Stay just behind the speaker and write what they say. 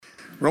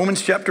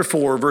Romans chapter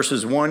 4,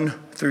 verses 1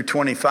 through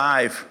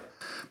 25.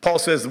 Paul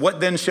says,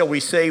 "What then shall we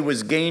say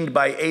was gained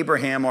by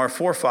Abraham our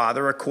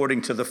forefather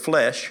according to the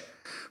flesh?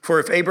 For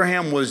if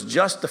Abraham was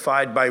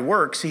justified by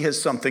works, he has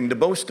something to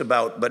boast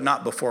about, but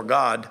not before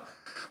God.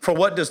 For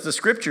what does the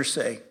scripture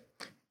say?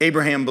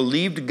 Abraham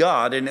believed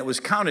God, and it was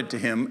counted to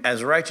him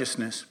as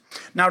righteousness.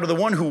 Now to the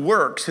one who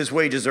works, his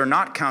wages are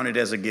not counted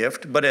as a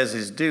gift, but as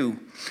his due.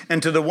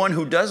 And to the one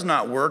who does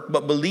not work,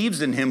 but believes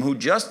in him who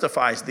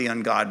justifies the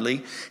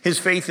ungodly, his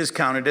faith is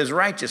counted as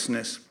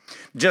righteousness.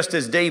 Just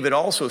as David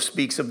also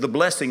speaks of the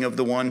blessing of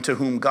the one to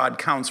whom God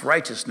counts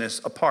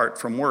righteousness apart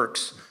from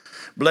works.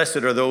 Blessed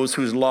are those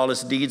whose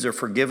lawless deeds are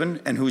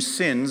forgiven and whose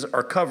sins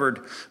are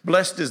covered.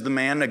 Blessed is the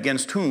man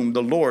against whom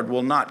the Lord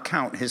will not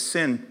count his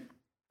sin.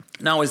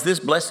 Now, is this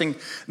blessing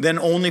then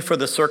only for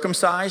the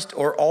circumcised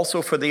or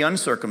also for the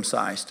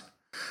uncircumcised?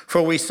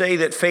 For we say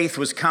that faith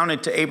was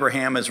counted to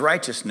Abraham as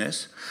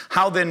righteousness.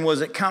 How then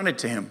was it counted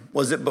to him?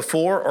 Was it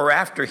before or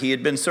after he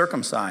had been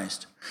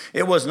circumcised?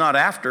 It was not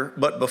after,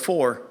 but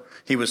before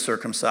he was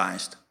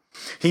circumcised.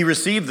 He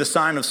received the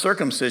sign of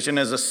circumcision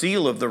as a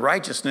seal of the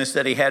righteousness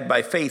that he had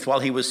by faith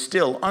while he was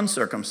still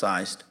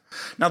uncircumcised.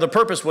 Now the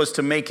purpose was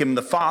to make him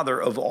the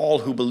father of all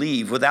who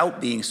believe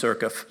without being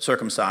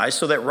circumcised,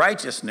 so that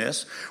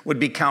righteousness would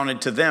be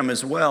counted to them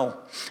as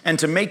well, and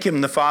to make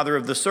him the father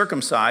of the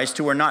circumcised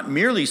who are not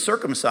merely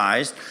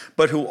circumcised,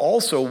 but who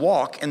also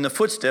walk in the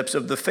footsteps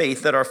of the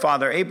faith that our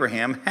father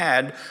Abraham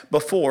had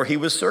before he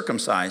was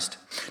circumcised.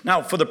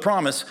 Now for the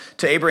promise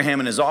to Abraham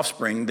and his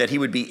offspring that he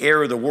would be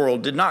heir of the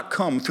world did not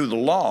come through the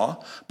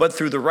law, but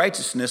through the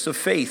righteousness of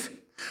faith.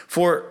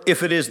 For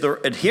if it is the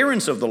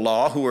adherents of the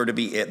law who are to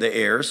be the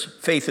heirs,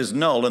 faith is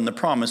null and the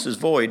promise is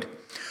void.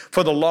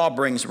 For the law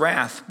brings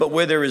wrath, but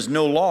where there is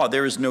no law,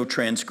 there is no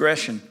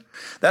transgression.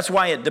 That's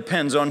why it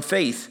depends on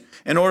faith,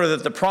 in order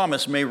that the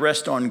promise may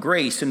rest on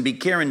grace and be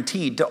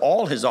guaranteed to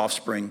all his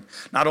offspring,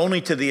 not only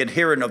to the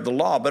adherent of the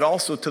law, but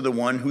also to the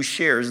one who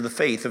shares the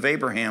faith of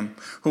Abraham,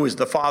 who is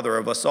the father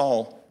of us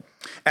all.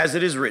 As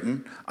it is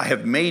written, I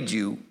have made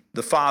you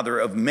the father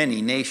of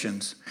many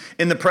nations,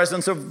 in the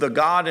presence of the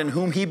God in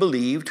whom he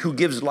believed, who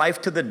gives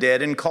life to the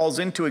dead and calls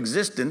into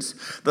existence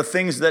the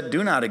things that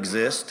do not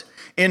exist.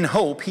 In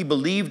hope, he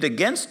believed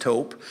against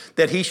hope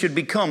that he should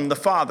become the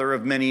father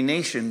of many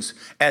nations,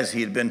 as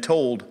he had been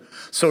told,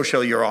 so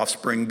shall your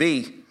offspring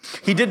be.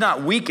 He did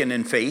not weaken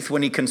in faith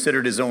when he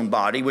considered his own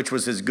body, which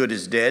was as good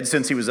as dead,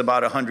 since he was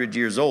about 100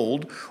 years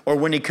old, or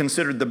when he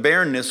considered the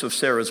barrenness of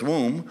Sarah's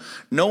womb.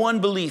 No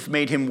unbelief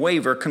made him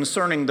waver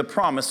concerning the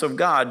promise of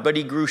God, but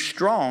he grew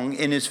strong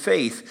in his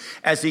faith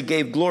as he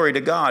gave glory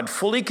to God,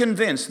 fully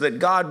convinced that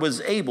God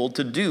was able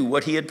to do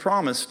what he had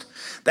promised.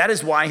 That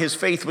is why his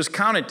faith was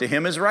counted to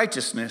him as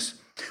righteousness.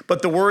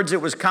 But the words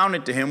it was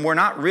counted to him were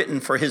not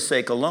written for his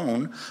sake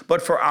alone,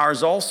 but for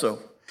ours also.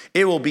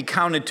 It will be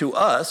counted to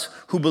us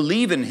who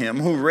believe in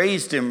him, who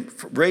raised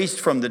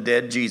from the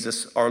dead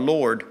Jesus our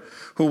Lord,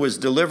 who was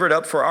delivered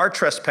up for our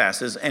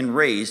trespasses and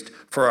raised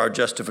for our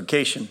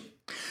justification.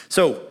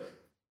 So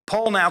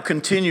Paul now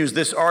continues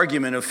this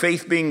argument of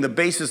faith being the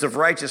basis of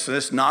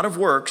righteousness, not of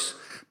works,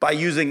 by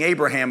using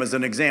Abraham as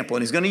an example.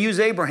 And he's going to use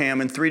Abraham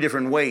in three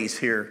different ways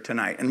here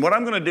tonight. And what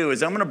I'm going to do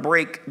is I'm going to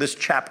break this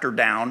chapter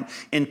down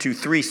into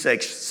three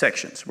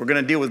sections. We're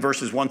going to deal with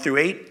verses 1 through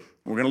 8.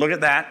 We're going to look at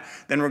that.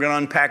 Then we're going to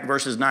unpack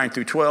verses 9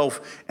 through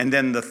 12, and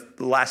then the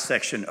last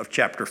section of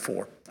chapter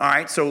 4. All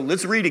right, so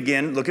let's read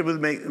again. Look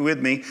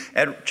with me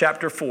at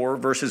chapter 4,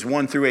 verses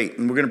 1 through 8,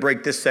 and we're going to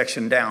break this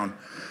section down.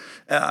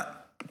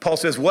 Paul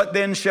says, "What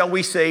then shall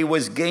we say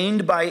was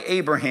gained by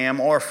Abraham,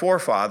 our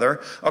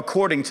forefather,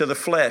 according to the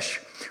flesh?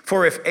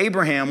 For if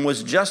Abraham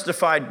was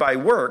justified by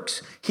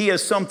works, he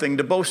has something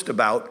to boast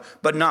about,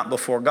 but not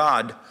before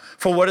God.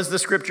 For what does the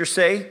scripture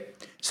say?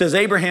 It says,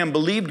 Abraham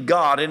believed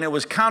God, and it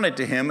was counted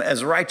to him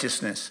as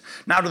righteousness.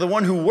 Now to the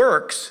one who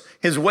works,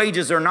 his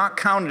wages are not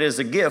counted as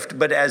a gift,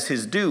 but as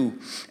his due.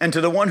 And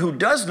to the one who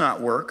does not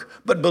work,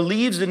 but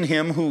believes in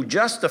him who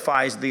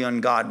justifies the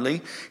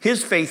ungodly,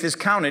 his faith is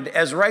counted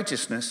as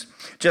righteousness.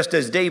 Just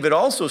as David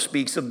also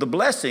speaks of the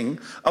blessing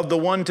of the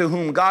one to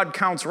whom God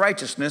counts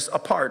righteousness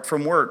apart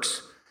from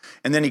works."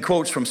 And then he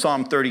quotes from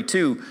Psalm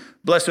 32,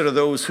 "Blessed are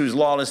those whose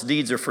lawless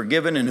deeds are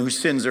forgiven and whose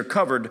sins are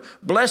covered.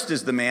 Blessed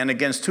is the man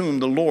against whom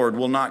the Lord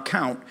will not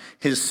count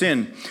his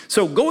sin."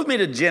 So go with me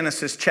to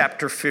Genesis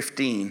chapter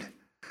 15.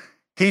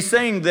 He's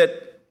saying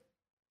that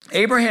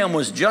Abraham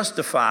was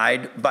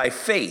justified by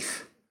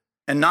faith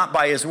and not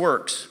by his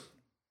works.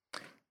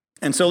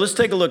 And so let's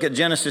take a look at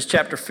Genesis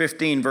chapter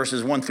 15,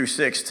 verses 1 through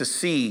 6 to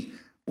see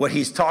what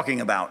he's talking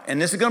about.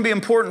 And this is going to be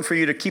important for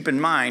you to keep in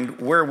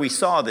mind where we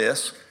saw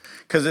this,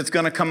 because it's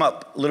going to come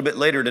up a little bit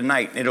later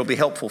tonight, and it'll be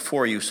helpful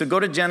for you. So go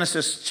to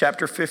Genesis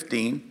chapter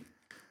 15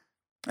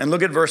 and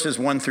look at verses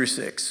 1 through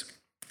 6.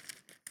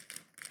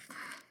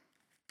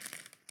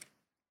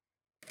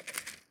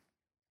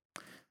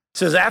 It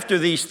says, "After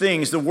these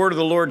things, the word of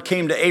the Lord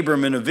came to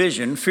Abram in a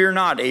vision. Fear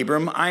not,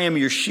 Abram, I am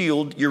your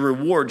shield. Your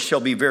reward shall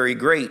be very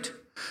great.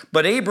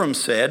 But Abram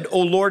said, O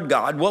Lord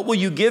God, what will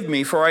you give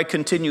me, for I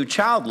continue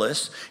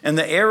childless, and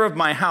the heir of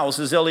my house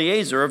is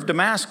Eliezer of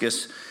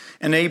Damascus?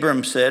 And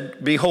Abram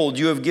said, Behold,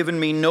 you have given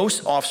me no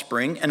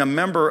offspring, and a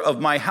member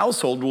of my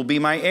household will be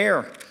my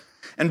heir.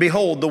 And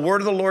behold, the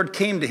word of the Lord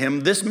came to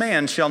him, This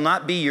man shall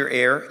not be your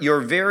heir,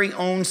 your very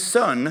own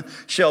son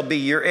shall be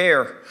your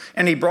heir.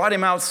 And he brought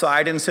him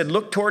outside and said,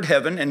 Look toward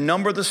heaven and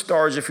number the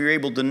stars if you're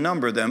able to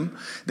number them.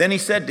 Then he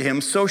said to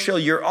him, So shall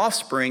your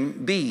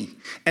offspring be.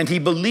 And he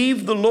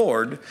believed the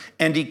Lord,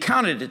 and he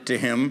counted it to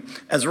him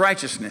as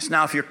righteousness.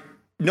 Now, if you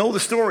know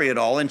the story at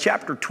all, in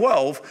chapter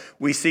 12,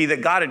 we see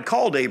that God had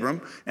called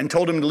Abram and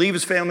told him to leave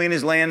his family and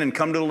his land and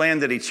come to the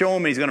land that he'd show him,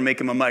 and he's going to make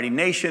him a mighty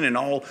nation, and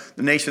all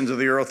the nations of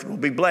the earth will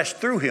be blessed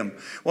through him.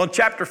 Well,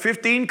 chapter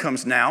 15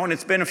 comes now, and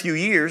it's been a few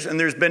years, and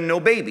there's been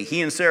no baby.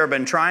 He and Sarah have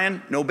been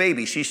trying, no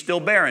baby. She's still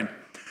barren.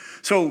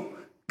 So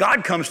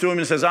God comes to him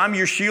and says, I'm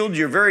your shield,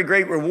 your very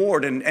great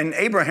reward. And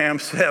Abraham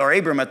said, or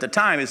Abram at the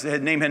time, his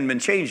name hadn't been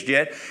changed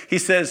yet, he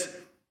says,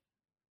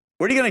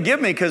 what are you going to give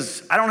me?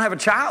 Because I don't have a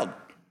child.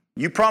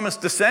 You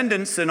promised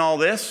descendants and all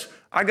this.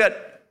 I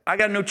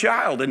got no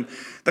child. And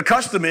the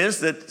custom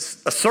is that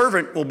a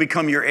servant will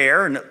become your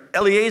heir. And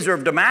Eliezer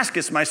of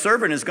Damascus, my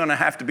servant, is going to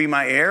have to be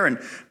my heir. And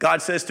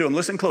God says to him,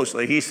 listen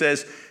closely. He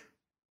says,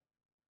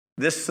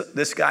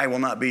 this guy will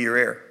not be your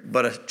heir,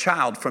 but a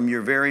child from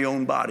your very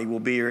own body will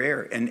be your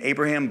heir. And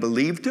Abraham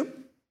believed him.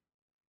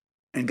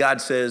 And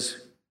God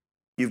says,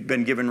 you've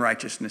been given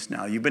righteousness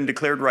now. You've been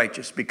declared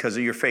righteous because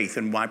of your faith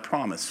in my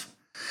promise.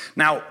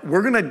 Now,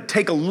 we're going to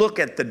take a look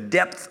at the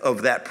depth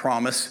of that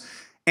promise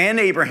and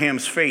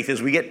Abraham's faith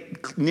as we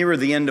get nearer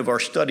the end of our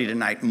study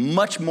tonight.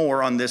 Much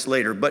more on this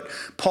later. But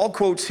Paul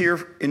quotes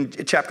here in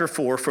chapter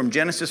 4 from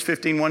Genesis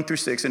 15, 1 through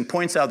 6, and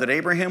points out that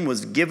Abraham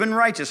was given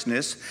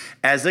righteousness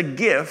as a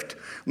gift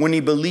when he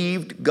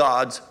believed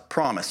God's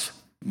promise.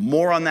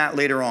 More on that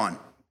later on.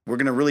 We're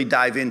going to really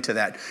dive into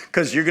that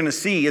because you're going to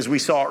see, as we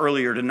saw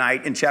earlier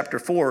tonight in chapter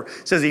 4,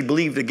 it says he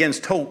believed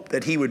against hope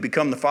that he would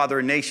become the father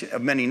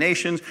of many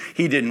nations.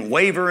 He didn't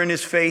waver in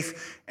his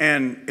faith.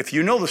 And if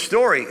you know the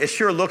story, it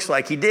sure looks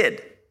like he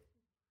did.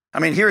 I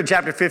mean, here in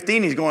chapter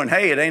 15, he's going,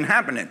 hey, it ain't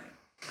happening.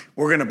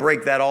 We're going to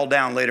break that all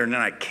down later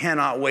tonight. I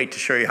cannot wait to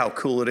show you how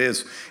cool it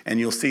is, and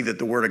you'll see that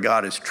the word of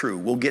God is true.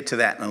 We'll get to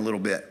that in a little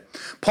bit.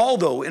 Paul,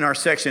 though, in our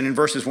section in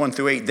verses 1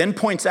 through 8, then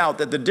points out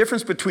that the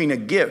difference between a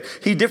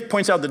gift,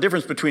 points out the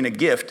difference between a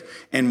gift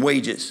and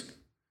wages.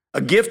 A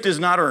gift is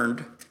not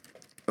earned,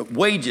 but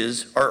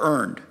wages are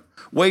earned.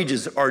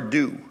 Wages are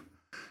due.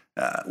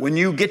 When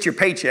you get your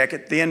paycheck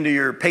at the end of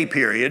your pay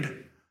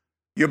period,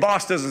 your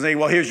boss doesn't say,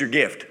 well, here's your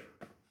gift.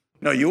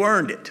 No, you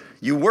earned it.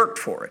 You worked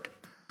for it.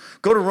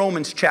 Go to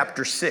Romans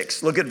chapter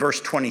 6. Look at verse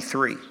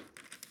 23.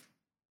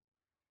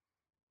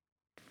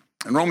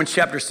 And Romans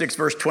chapter 6,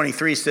 verse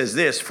 23 says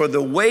this, For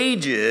the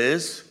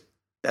wages,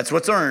 that's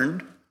what's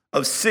earned,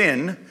 of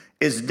sin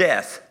is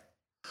death.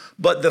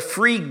 But the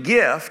free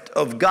gift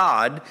of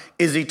God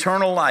is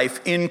eternal life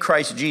in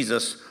Christ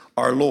Jesus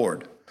our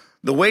Lord.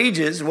 The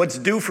wages, what's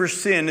due for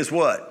sin is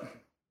what?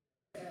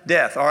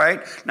 Death, all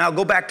right? Now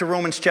go back to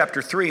Romans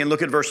chapter 3 and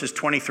look at verses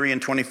 23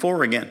 and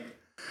 24 again.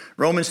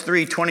 Romans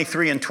 3,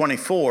 23 and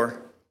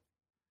 24.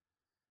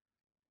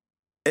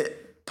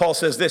 Paul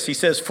says this, he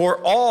says, For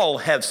all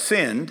have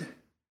sinned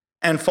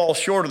and fall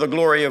short of the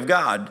glory of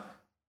God.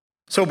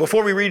 So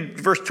before we read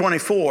verse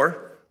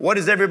 24, what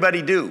does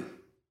everybody do?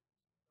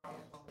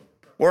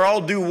 We're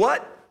all due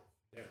what?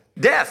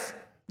 Death.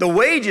 The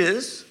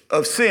wages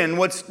of sin,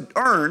 what's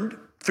earned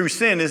through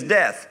sin is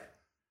death.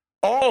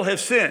 All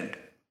have sinned.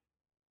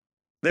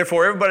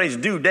 Therefore, everybody's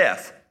due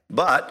death.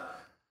 But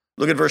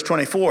look at verse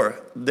 24.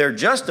 They're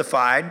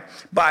justified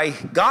by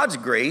God's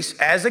grace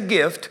as a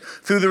gift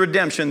through the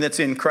redemption that's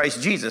in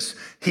Christ Jesus.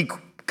 He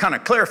kind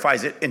of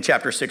clarifies it in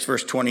chapter 6,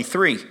 verse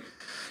 23.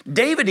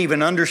 David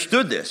even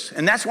understood this,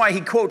 and that's why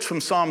he quotes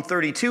from Psalm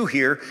 32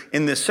 here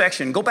in this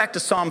section. Go back to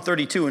Psalm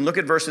 32 and look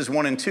at verses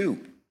 1 and 2.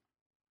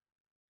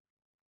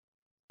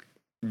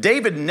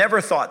 David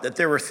never thought that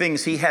there were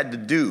things he had to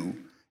do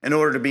in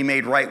order to be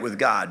made right with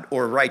God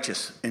or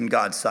righteous in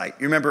God's sight.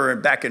 You remember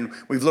back in,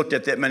 we've looked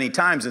at that many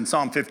times in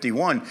Psalm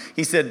 51,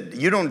 he said,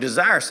 you don't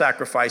desire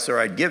sacrifice or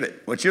I'd give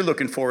it. What you're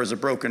looking for is a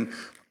broken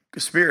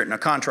spirit and a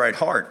contrite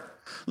heart.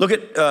 Look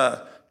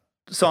at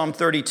Psalm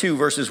 32,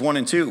 verses 1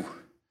 and 2.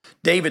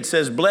 David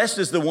says, Blessed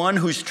is the one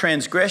whose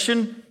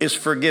transgression is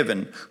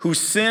forgiven, whose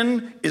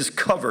sin is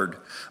covered.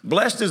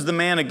 Blessed is the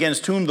man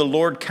against whom the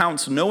Lord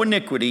counts no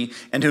iniquity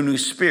and in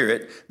whose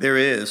spirit there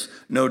is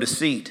no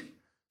deceit.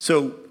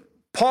 So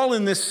Paul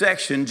in this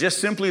section just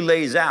simply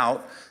lays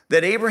out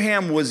that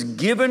Abraham was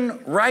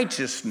given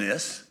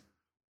righteousness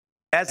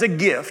as a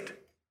gift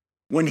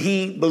when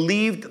he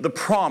believed the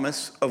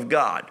promise of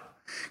God.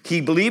 He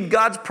believed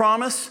God's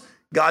promise.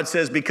 God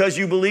says, because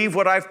you believe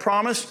what I've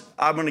promised,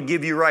 I'm going to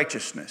give you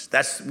righteousness.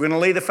 We're going to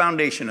lay the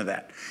foundation of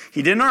that.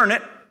 He didn't earn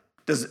it.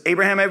 Does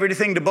Abraham have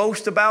anything to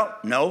boast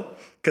about? No,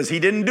 because he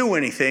didn't do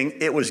anything.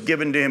 It was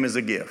given to him as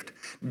a gift.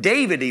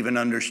 David even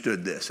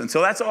understood this. And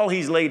so that's all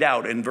he's laid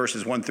out in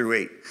verses 1 through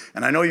 8.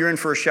 And I know you're in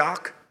for a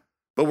shock.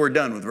 But we're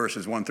done with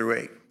verses 1 through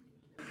 8.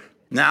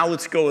 Now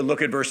let's go and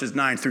look at verses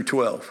 9 through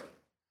 12.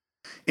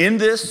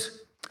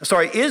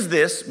 Is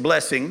this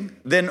blessing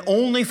then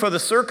only for the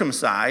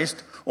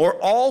circumcised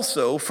or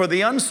also for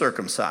the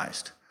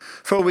uncircumcised?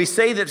 For we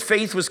say that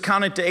faith was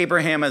counted to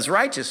Abraham as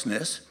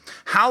righteousness.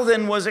 How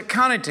then was it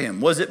counted to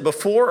him? Was it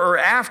before or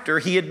after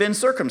he had been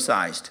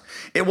circumcised?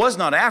 It was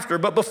not after,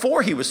 but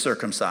before he was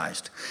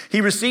circumcised.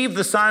 He received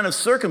the sign of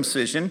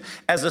circumcision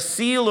as a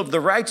seal of the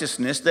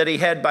righteousness that he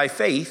had by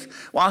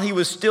faith while he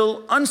was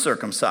still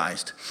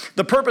uncircumcised.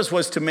 The purpose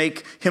was to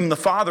make him the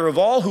father of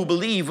all who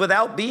believe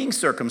without being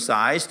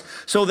circumcised,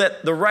 so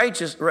that the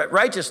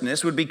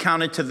righteousness would be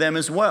counted to them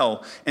as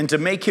well, and to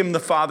make him the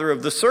father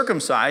of the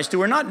circumcised,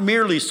 who are not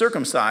merely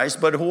circumcised,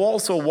 but who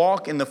also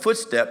walk in the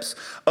footsteps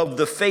of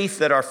the faith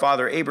that our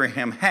father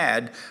Abraham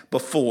had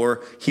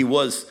before he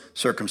was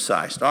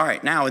circumcised. All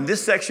right, now in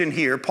this section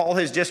here, Paul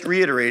has just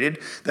reiterated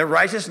that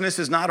righteousness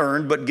is not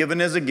earned, but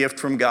given as a gift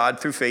from God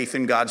through faith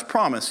in God's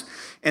promise.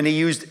 And he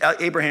used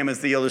Abraham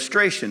as the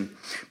illustration.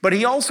 But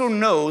he also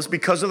knows,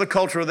 because of the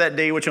culture of that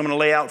day, which I'm going to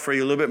lay out for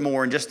you a little bit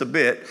more in just a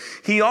bit,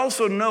 he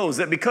also knows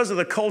that because of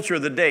the culture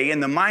of the day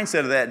and the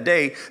mindset of that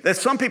day, that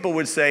some people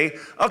would say,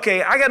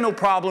 okay, I got no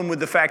problem with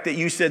the fact that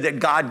you said that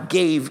God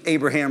gave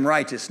Abraham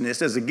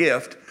righteousness as a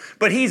gift,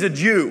 but he's a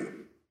Jew.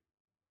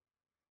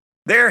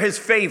 They're his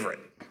favorite.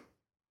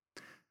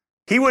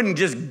 He wouldn't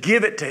just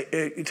give it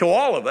to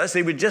all of us.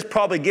 He would just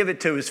probably give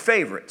it to his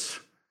favorites.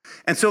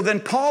 And so then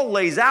Paul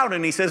lays out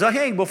and he says, oh,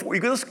 hey, before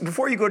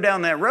you go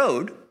down that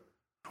road,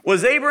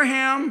 was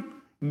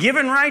Abraham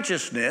given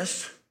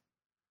righteousness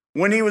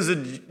when he was a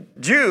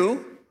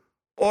Jew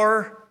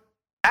or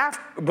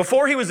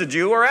before he was a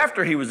Jew or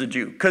after he was a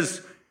Jew?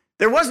 Because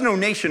there was no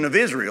nation of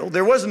Israel.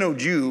 There was no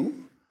Jew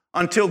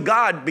until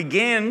God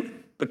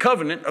began the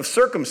covenant of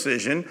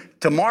circumcision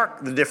to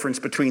mark the difference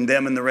between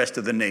them and the rest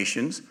of the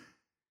nations.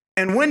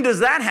 And when does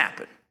that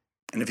happen?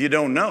 And if you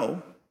don't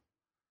know,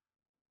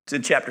 it's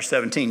in chapter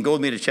 17. Go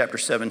with me to chapter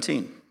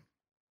 17.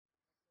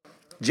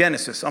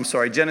 Genesis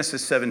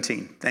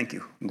 17. Thank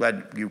you. I'm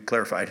glad you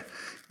clarified.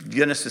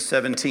 Genesis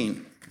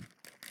 17.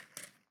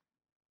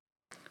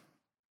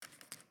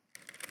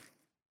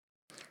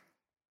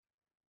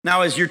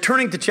 Now, as you're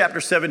turning to chapter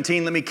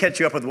 17, let me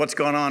catch you up with what's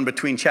going on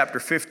between chapter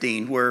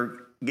 15, where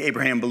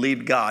Abraham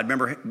believed God.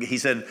 Remember, he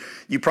said,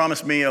 you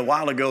promised me a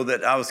while ago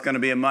that I was going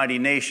to be a mighty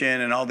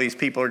nation and all these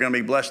people are going to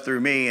be blessed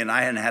through me, and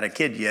I hadn't had a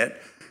kid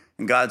yet.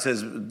 And God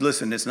says,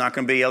 listen, it's not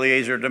going to be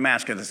Eliezer of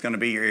Damascus. It's going to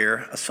be your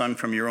heir, a son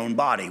from your own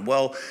body.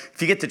 Well,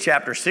 if you get to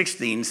chapter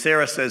 16,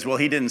 Sarah says, well,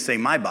 he didn't say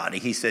my body.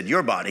 He said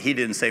your body. He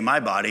didn't say my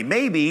body.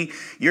 Maybe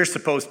you're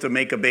supposed to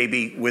make a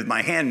baby with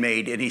my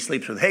handmaid, and he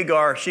sleeps with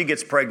Hagar. She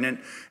gets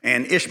pregnant,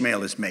 and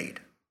Ishmael is made.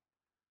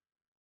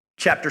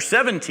 Chapter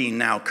 17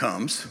 now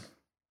comes.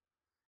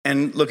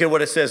 And look at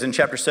what it says in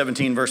chapter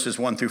 17, verses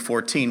 1 through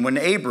 14. When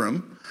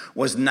Abram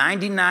was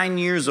 99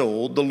 years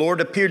old, the Lord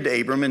appeared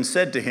to Abram and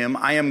said to him,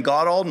 I am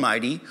God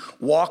Almighty,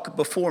 walk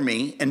before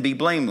me and be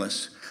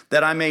blameless,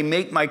 that I may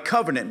make my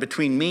covenant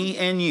between me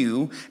and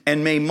you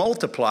and may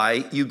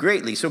multiply you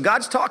greatly. So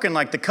God's talking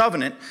like the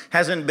covenant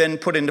hasn't been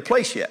put into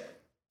place yet.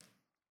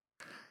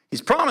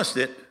 He's promised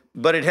it,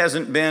 but it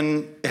hasn't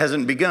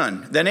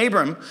begun. Then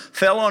Abram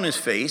fell on his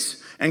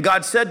face, and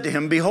God said to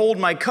him, behold,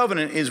 my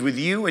covenant is with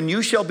you, and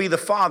you shall be the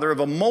father of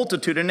a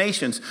multitude of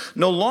nations.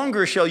 No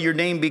longer shall your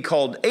name be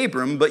called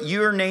Abram, but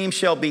your name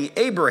shall be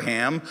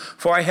Abraham,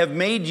 for I have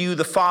made you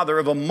the father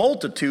of a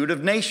multitude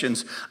of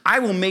nations. I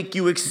will make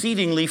you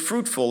exceedingly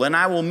fruitful, and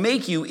I will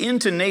make you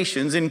into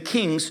nations, and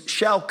kings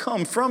shall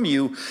come from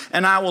you,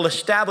 and I will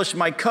establish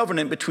my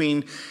covenant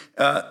between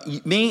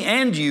me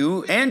and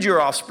you and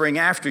your offspring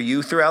after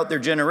you throughout their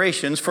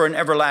generations for an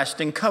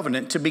everlasting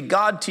covenant, to be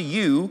God to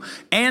you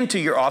and to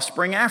your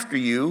offspring after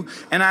you.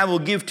 And I will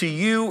give to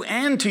you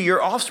and to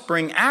your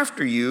offspring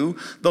after you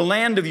the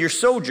land of your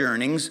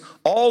sojournings,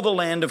 all the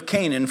land of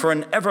Canaan, for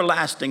an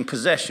everlasting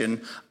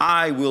possession.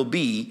 I will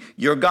be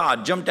your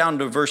God. Jump down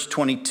to verse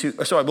 22.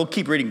 We'll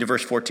keep reading to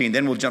verse 14,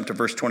 then we'll jump to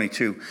verse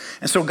 22.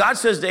 And so God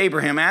says to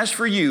Abraham, as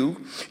for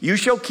you, you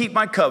shall keep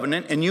my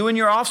covenant, and you and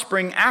your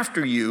offspring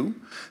after you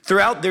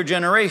throughout their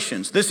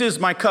generations. This is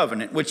my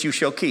covenant, which you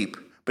shall keep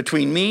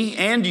between me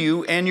and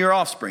you and your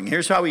offspring.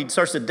 Here's how he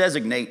starts to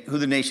designate who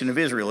the nation of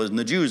Israel is and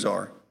the Jews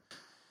are.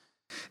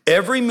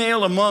 Every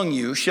male among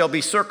you shall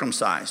be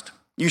circumcised.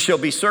 You shall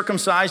be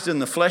circumcised in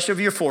the flesh of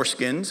your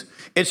foreskins.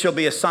 It shall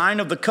be a sign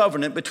of the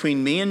covenant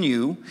between me and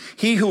you.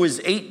 He who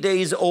is 8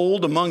 days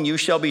old among you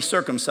shall be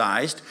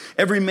circumcised,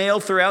 every male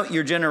throughout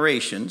your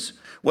generations,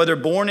 whether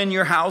born in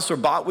your house or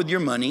bought with your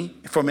money,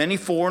 from any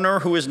foreigner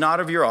who is not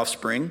of your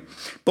offspring.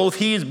 Both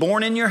he is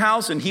born in your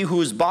house and he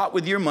who is bought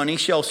with your money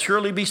shall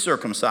surely be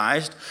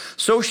circumcised.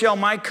 So shall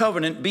my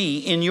covenant be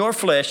in your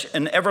flesh,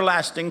 an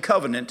everlasting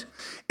covenant.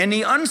 And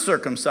the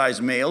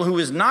uncircumcised male who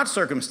is not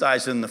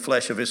circumcised in the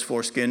flesh of his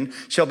foreskin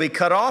shall be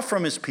cut off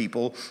from his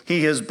people.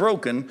 He has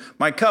broken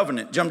my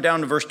covenant. Jump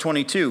down to verse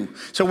 22.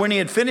 So when he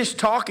had finished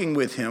talking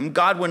with him,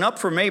 God went up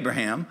from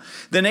Abraham.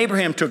 Then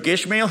Abraham took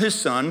Ishmael his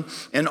son,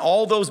 and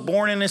all those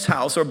born in his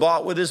house or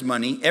bought with his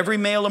money, every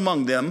male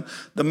among them,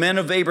 the men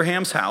of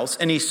Abraham's house,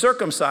 and he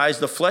circumcised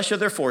the flesh of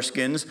their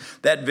foreskins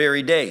that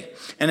very day,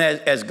 and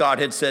as God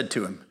had said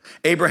to him.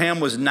 Abraham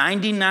was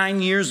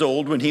 99 years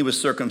old when he was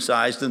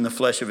circumcised in the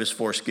flesh of his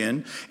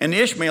foreskin, and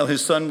Ishmael,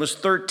 his son, was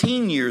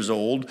 13 years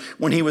old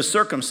when he was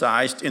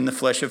circumcised in the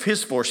flesh of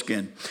his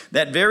foreskin.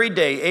 That very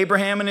day,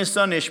 Abraham and his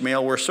son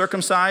Ishmael were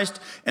circumcised,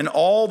 and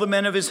all the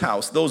men of his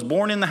house, those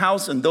born in the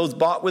house and those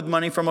bought with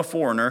money from a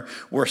foreigner,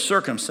 were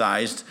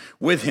circumcised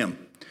with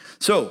him.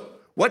 So,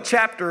 what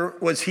chapter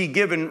was he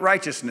given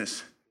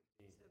righteousness?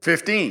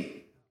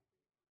 15.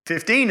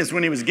 15 is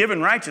when he was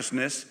given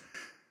righteousness.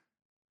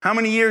 How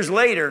many years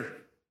later,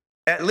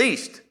 at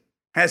least,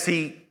 does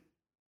he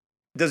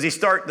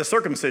start the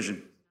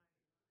circumcision?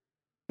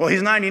 Well,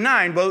 he's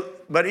 99,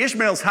 but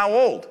Ishmael's how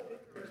old?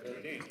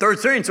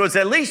 13. So it's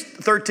at least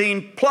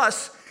 13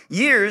 plus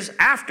years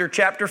after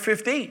chapter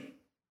 15.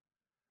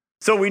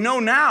 So we know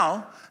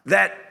now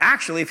that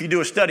actually, if you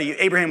do a study,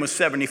 Abraham was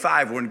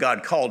 75 when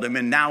God called him,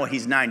 and now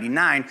he's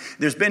 99.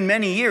 There's been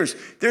many years.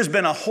 There's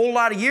been a whole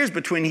lot of years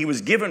between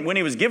when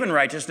he was given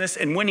righteousness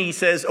and when he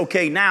says,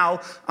 okay, now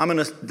I'm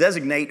going to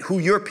designate who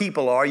your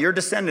people are, your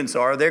descendants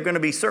are. They're going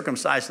to be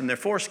circumcised in their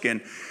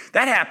foreskin.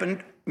 That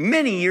happened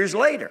many years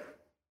later.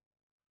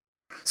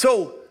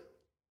 So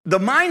the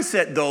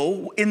mindset,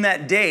 though, in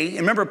that day, and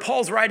remember,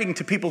 Paul's writing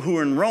to people who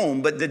were in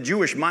Rome, but the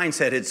Jewish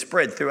mindset had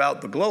spread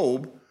throughout the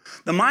globe.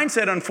 The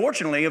mindset,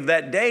 unfortunately, of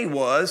that day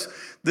was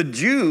the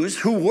Jews,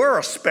 who were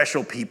a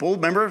special people.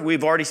 Remember,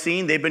 we've already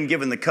seen they've been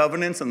given the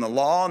covenants and the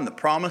law and the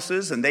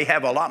promises, and they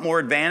have a lot more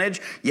advantage,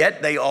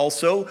 yet they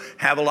also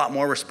have a lot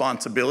more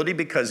responsibility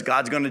because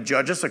God's going to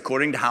judge us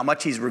according to how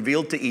much he's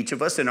revealed to each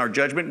of us, and our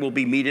judgment will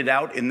be meted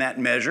out in that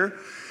measure.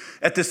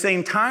 At the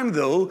same time,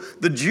 though,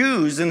 the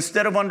Jews,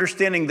 instead of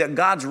understanding that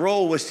God's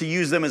role was to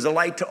use them as a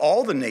light to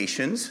all the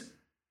nations,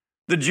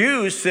 the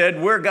Jews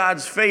said, we're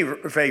God's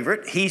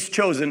favorite. He's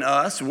chosen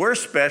us. We're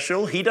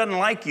special. He doesn't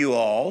like you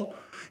all.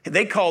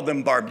 They called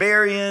them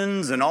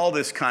barbarians and all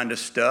this kind of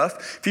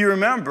stuff. If you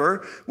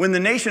remember, when the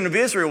nation of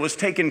Israel was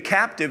taken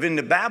captive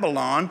into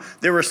Babylon,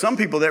 there were some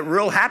people that were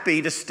real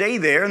happy to stay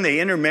there, and they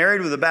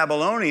intermarried with the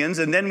Babylonians.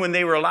 And then when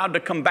they were allowed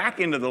to come back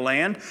into the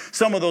land,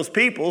 some of those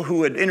people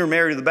who had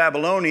intermarried with the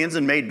Babylonians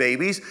and made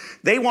babies,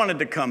 they wanted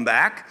to come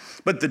back.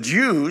 But the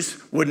Jews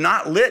would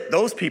not let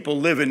those people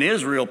live in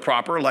Israel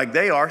proper like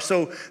they are.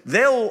 So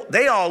they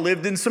all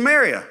lived in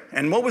Samaria.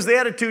 And what was the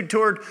attitude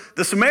toward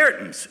the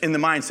Samaritans in the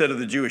mindset of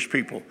the Jewish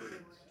people?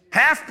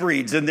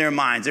 Half-breeds in their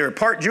minds. They were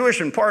part Jewish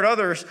and part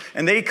others,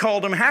 and they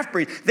called them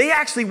half-breeds. They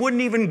actually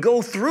wouldn't even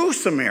go through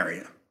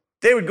Samaria.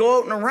 They would go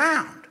out and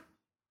around.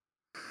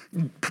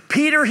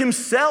 Peter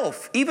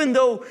himself, even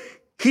though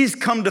he's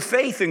come to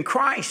faith in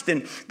Christ,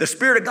 and the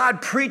Spirit of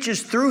God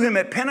preaches through him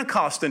at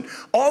Pentecost, and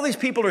all these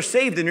people are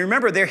saved. And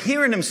remember, they're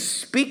hearing him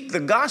speak the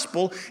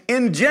gospel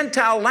in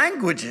Gentile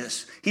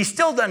languages. He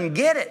still doesn't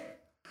get it.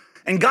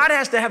 And God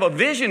has to have a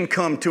vision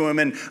come to him,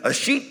 and a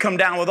sheet come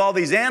down with all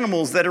these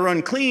animals that are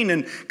unclean.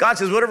 And God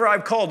says, whatever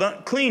I've called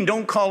clean,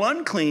 don't call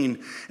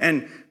unclean.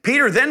 And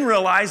Peter then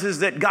realizes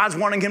that God's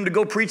wanting him to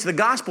go preach the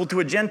gospel to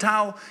a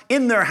Gentile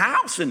in their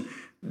house. And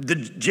the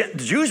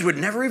Jews would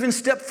never even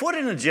step foot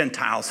in a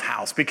Gentile's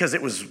house because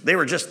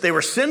they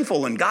were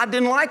sinful, and God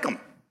didn't like them.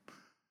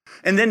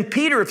 And then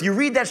Peter, if you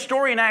read that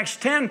story in Acts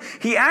 10,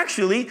 he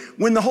actually,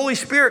 when the Holy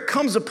Spirit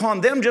comes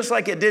upon them, just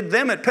like it did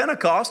them at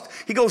Pentecost,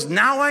 he goes,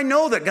 now I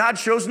know that God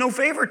shows no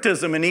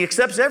favoritism and he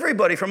accepts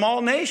everybody from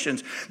all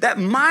nations. That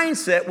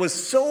mindset was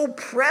so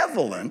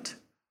prevalent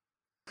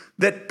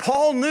that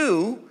Paul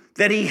knew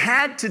that he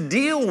had to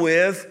deal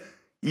with,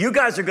 you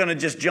guys are going to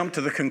just jump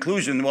to the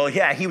conclusion, well,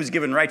 yeah, he was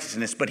given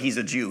righteousness, but he's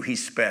a Jew,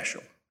 he's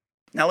special.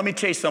 Now, let me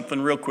chase something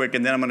real quick,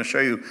 and then I'm going to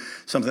show you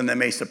something that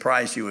may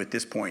surprise you at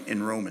this point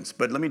in Romans.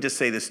 But let me just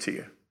say this to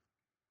you.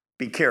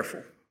 Be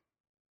careful.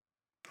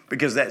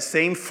 Because that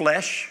same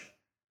flesh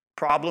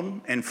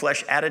problem and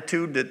flesh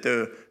attitude that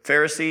the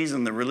Pharisees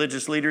and the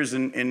religious leaders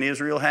in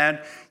Israel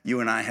had, you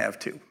and I have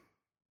too.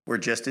 We're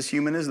just as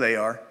human as they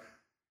are.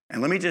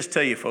 And let me just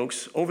tell you,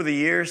 folks, over the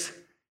years,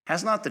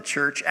 has not the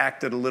church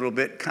acted a little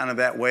bit kind of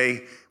that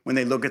way when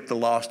they look at the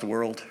lost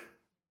world?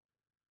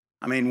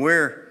 I mean,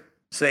 we're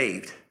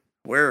saved.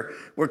 We're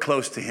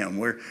close to him.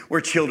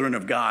 We're children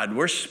of God.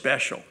 We're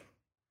special.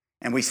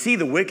 And we see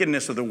the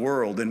wickedness of the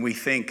world and we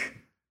think,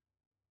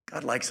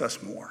 God likes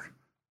us more.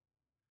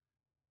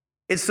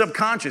 It's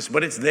subconscious,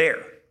 but it's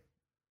there.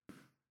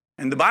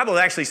 And the Bible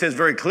actually says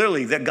very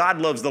clearly that God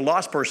loves the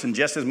lost person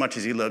just as much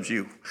as he loves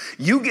you.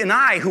 You and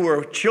I, who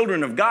are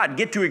children of God,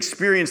 get to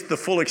experience the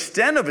full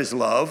extent of his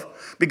love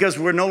because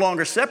we're no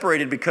longer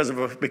separated because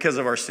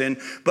of our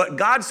sin. But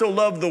God so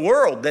loved the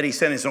world that he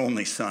sent his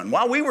only son.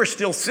 While we were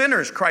still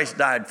sinners, Christ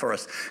died for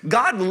us.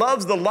 God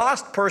loves the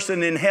lost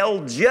person in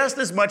hell just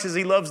as much as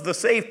he loves the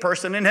saved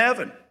person in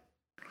heaven.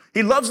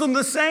 He loves them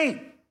the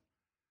same.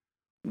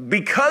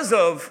 Because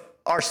of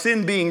our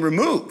sin being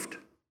removed,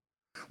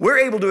 we're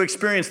able to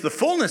experience the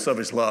fullness of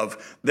his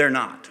love. They're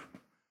not.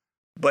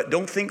 But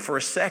don't think for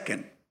a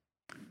second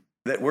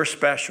that we're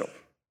special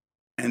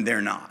and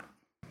they're not.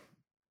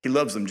 He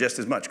loves them just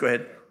as much. Go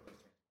ahead.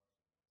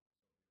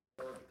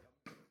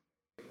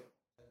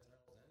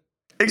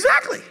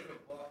 Exactly.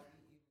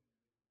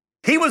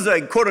 He was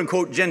a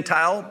quote-unquote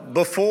Gentile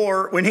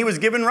before, when he was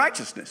given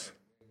righteousness.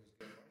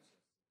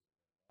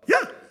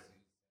 Yeah.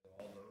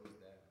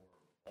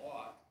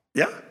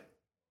 Yeah.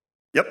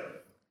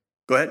 Yep.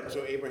 Go ahead.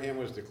 So Abraham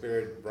was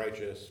declared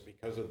righteous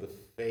because of the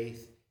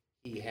faith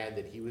he had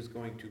that he was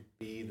going to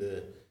be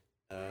the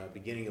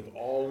beginning of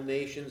all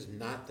nations,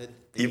 not that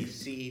the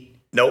seed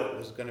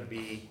was going to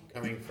be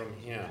coming from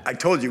him. I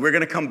told you, we're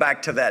going to come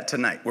back to that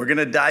tonight. We're going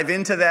to dive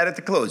into that at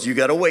the close. You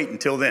got to wait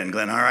until then,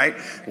 Glenn, all right?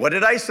 What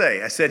did I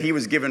say? I said he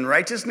was given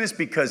righteousness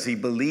because he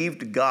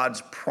believed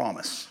God's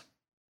promise.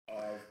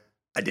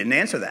 I didn't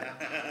answer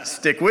that.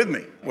 Stick with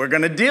me. We're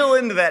going to deal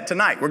into that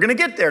tonight. We're going to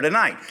get there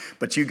tonight,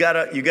 but you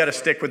got to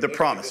stick with the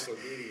promise.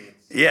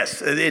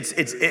 Yes, it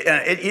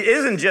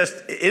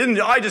isn't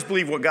I just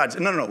believe what God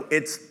said. No.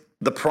 It's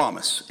the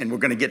promise, and we're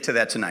going to get to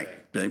that tonight.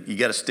 You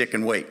got to stick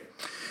and wait.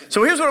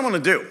 So here's what I'm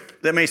going to do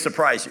that may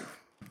surprise you.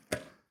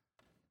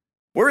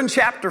 We're in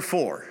chapter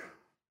 4,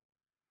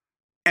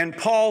 and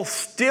Paul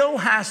still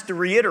has to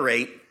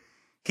reiterate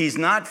he's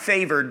not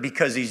favored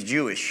because he's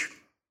Jewish.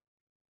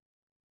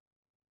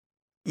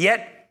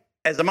 Yet,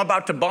 as I'm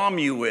about to bomb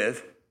you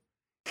with,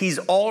 he's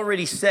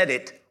already said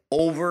it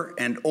over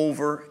and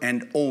over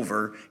and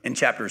over in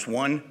chapters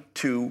 1,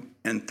 2,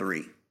 and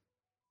 3.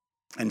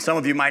 And some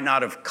of you might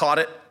not have caught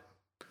it,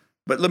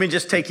 but let me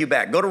just take you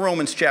back. Go to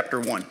Romans chapter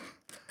 1.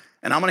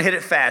 And I'm going to hit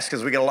it fast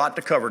because we got a lot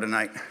to cover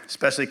tonight,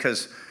 especially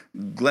because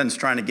Glenn's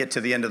trying to get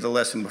to the end of the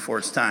lesson before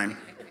it's time.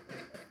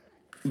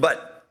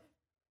 But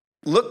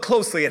look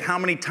closely at how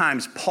many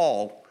times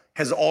Paul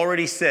has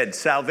already said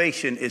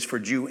salvation is for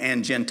Jew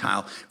and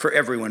Gentile, for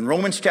everyone.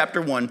 Romans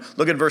chapter 1,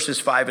 look at verses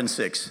 5 and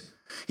 6.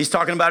 He's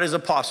talking about his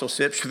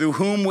apostleship, through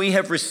whom we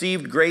have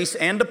received grace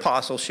and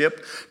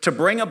apostleship to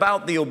bring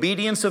about the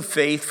obedience of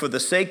faith for the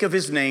sake of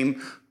his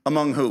name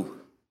among who?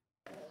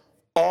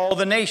 All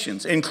the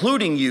nations,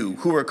 including you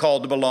who are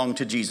called to belong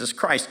to Jesus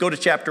Christ. Go to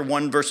chapter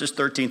 1, verses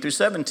 13 through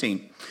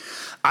 17.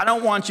 I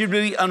don't want you to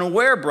be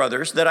unaware,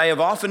 brothers, that I have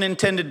often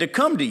intended to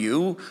come to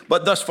you,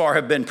 but thus far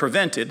have been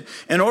prevented,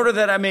 in order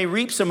that I may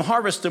reap some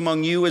harvest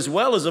among you as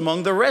well as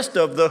among the rest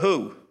of the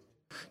who?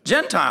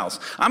 Gentiles.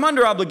 I'm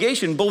under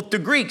obligation both to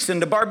Greeks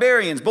and to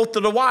barbarians, both to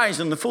the wise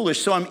and the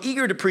foolish. So I'm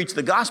eager to preach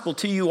the gospel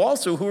to you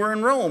also who are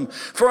in Rome.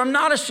 For I'm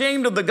not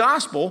ashamed of the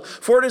gospel,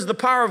 for it is the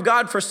power of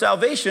God for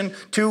salvation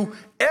to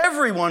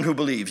everyone who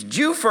believes.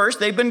 Jew first,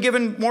 they've been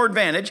given more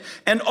advantage,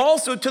 and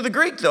also to the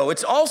Greek, though.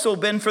 It's also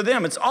been for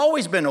them. It's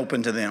always been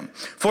open to them.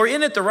 For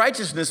in it the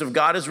righteousness of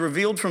God is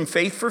revealed from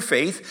faith for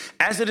faith,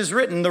 as it is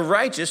written, the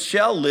righteous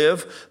shall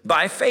live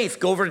by faith.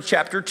 Go over to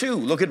chapter 2.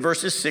 Look at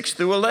verses 6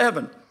 through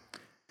 11.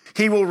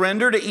 He will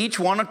render to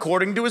each one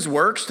according to his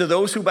works. To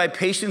those who by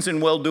patience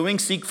and well-doing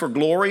seek for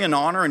glory and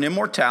honor and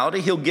immortality,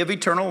 he'll give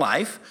eternal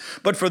life.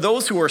 But for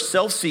those who are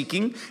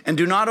self-seeking and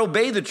do not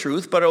obey the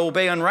truth, but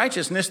obey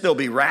unrighteousness, there'll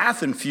be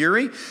wrath and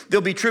fury.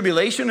 There'll be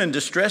tribulation and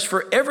distress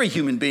for every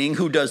human being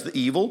who does the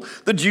evil.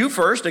 The Jew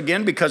first,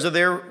 again, because of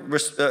their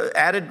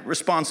added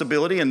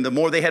responsibility and the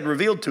more they had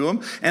revealed to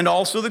him, and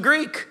also the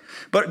Greek.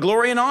 But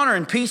glory and honor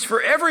and peace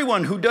for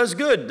everyone who does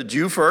good, the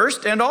Jew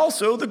first and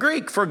also the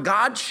Greek, for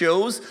God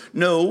shows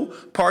no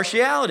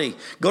partiality.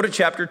 Go to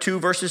chapter 2,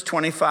 verses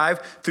 25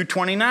 through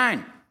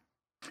 29.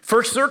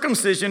 For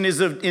circumcision is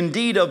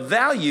indeed of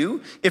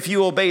value if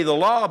you obey the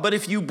law, but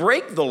if you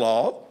break the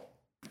law,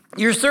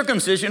 your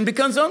circumcision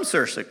becomes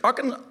uncircumcision. I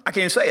can't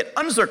even say it,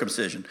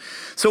 uncircumcision.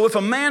 So if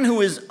a man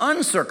who is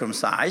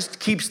uncircumcised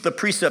keeps the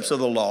precepts of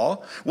the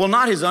law, will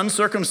not his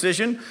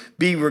uncircumcision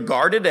be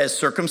regarded as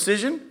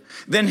circumcision?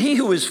 Then he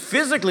who is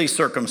physically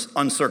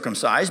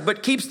uncircumcised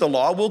but keeps the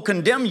law will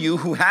condemn you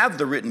who have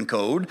the written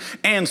code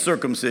and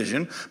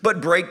circumcision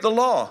but break the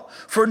law.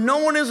 For no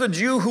one is a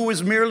Jew who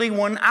is merely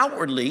one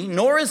outwardly,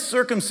 nor is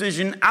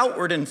circumcision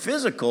outward and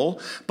physical,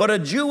 but a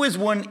Jew is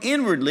one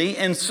inwardly,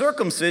 and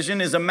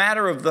circumcision is a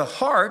matter of the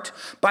heart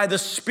by the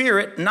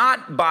Spirit,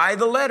 not by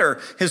the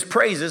letter. His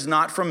praise is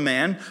not from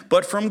man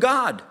but from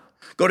God.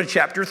 Go to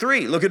chapter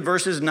 3. Look at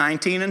verses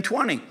 19 and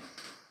 20.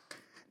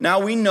 Now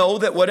we know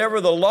that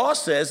whatever the law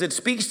says, it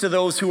speaks to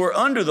those who are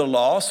under the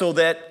law, so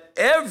that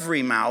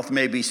every mouth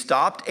may be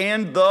stopped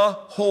and the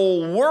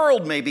whole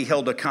world may be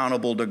held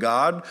accountable to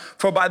God.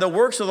 For by the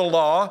works of the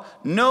law,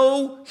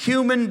 no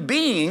human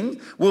being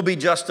will be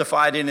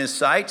justified in his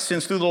sight,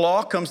 since through the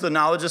law comes the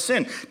knowledge of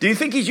sin. Do you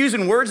think he's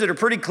using words that are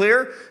pretty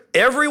clear?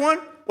 Everyone,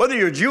 whether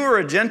you're a Jew or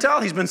a Gentile,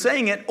 he's been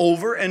saying it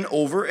over and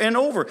over and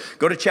over.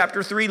 Go to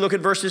chapter 3, look at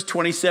verses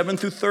 27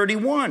 through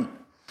 31.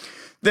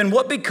 Then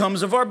what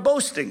becomes of our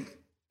boasting?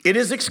 It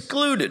is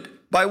excluded.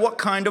 By what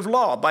kind of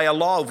law? By a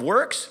law of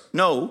works?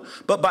 No,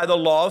 but by the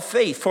law of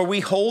faith. For we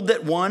hold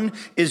that one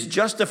is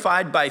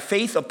justified by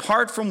faith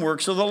apart from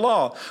works of the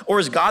law. Or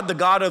is God the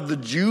God of the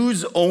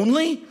Jews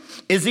only?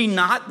 Is he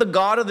not the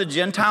God of the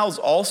Gentiles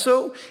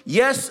also?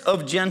 Yes,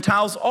 of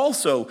Gentiles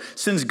also,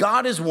 since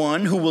God is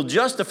one who will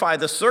justify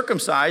the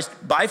circumcised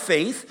by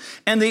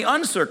faith and the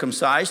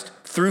uncircumcised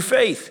through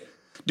faith.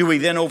 Do we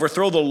then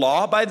overthrow the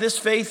law by this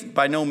faith?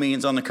 By no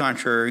means. On the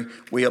contrary,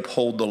 we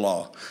uphold the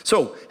law.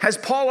 So, has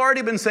Paul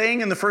already been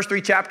saying in the first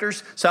 3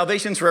 chapters,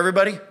 salvation's for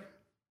everybody?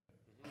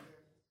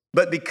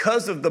 But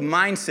because of the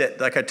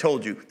mindset, like I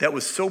told you, that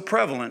was so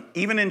prevalent,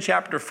 even in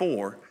chapter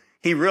 4,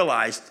 he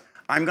realized,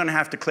 I'm going to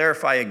have to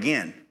clarify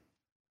again.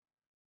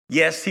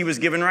 Yes, he was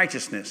given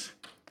righteousness,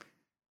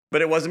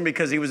 but it wasn't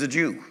because he was a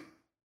Jew.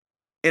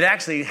 It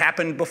actually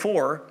happened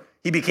before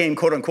he became,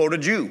 quote unquote, a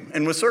Jew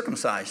and was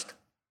circumcised.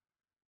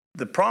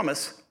 The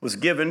promise was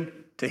given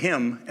to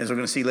him, as we're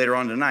going to see later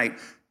on tonight,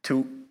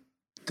 to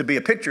be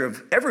a picture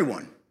of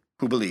everyone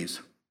who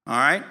believes. All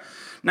right?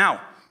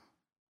 Now,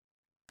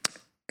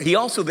 he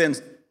also then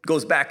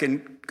goes back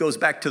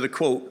to the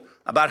quote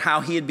about how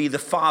he'd be the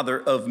father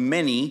of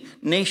many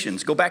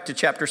nations. Go back to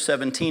chapter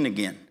 17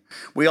 again.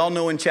 We all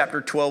know in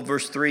chapter 12,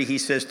 verse 3, he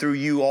says, through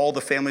you all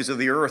the families of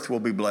the earth will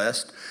be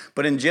blessed.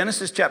 But in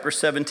Genesis chapter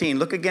 17,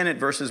 look again at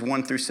verses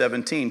 1 through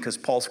 17, because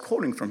Paul's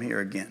quoting from here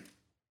again.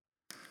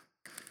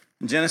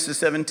 Genesis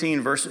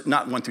 17,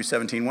 not 1 through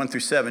 17, 1 through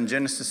 7.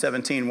 Genesis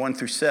 17, 1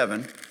 through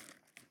 7.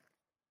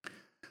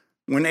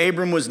 When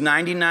Abram was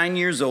 99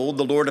 years old,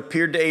 the Lord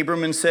appeared to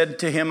Abram and said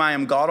to him, I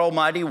am God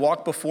Almighty,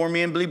 walk before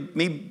me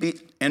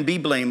and be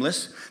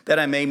blameless, that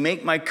I may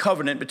make my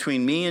covenant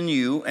between me and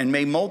you, and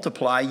may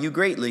multiply you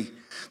greatly.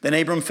 Then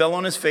Abram fell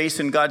on his face,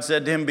 and God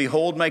said to him,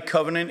 behold, my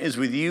covenant is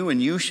with you,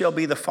 and you shall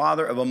be the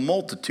father of a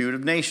multitude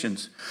of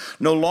nations.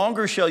 No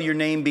longer shall your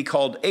name be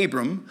called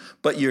Abram,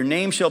 but your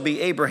name shall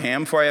be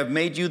Abraham, for I have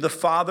made you the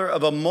father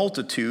of a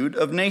multitude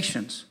of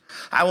nations.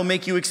 I will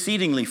make you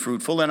exceedingly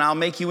fruitful, and I'll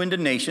make you into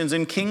nations,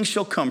 and kings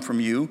shall come from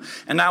you.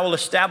 And I will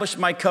establish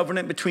my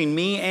covenant between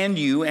me and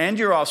you and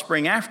your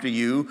offspring after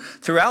you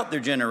throughout their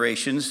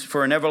generations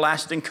for an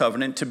everlasting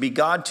covenant, to be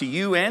God to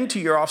you and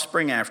to your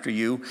offspring after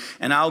you.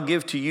 And I'll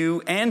give to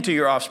you and to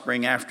your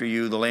offspring after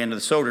you the land of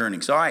the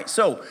sojournings. All right,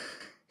 so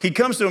he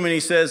comes to him and he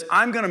says,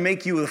 I'm going to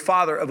make you the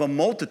father of a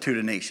multitude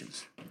of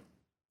nations.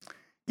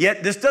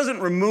 Yet this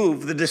doesn't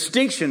remove the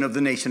distinction of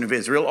the nation of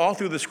Israel. All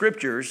through the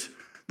scriptures,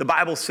 the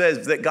Bible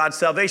says that God's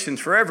salvation is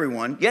for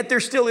everyone, yet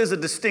there still is a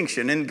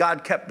distinction, and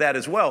God kept that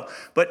as well.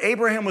 But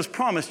Abraham was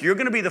promised, you're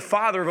going to be the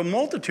father of a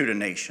multitude of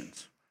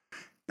nations.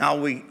 Now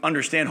we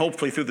understand,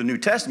 hopefully through the New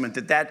Testament,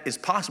 that is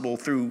possible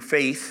through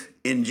faith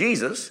in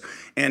Jesus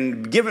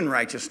and given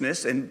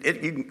righteousness,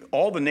 and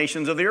all the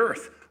nations of the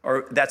earth,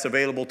 that's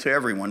available to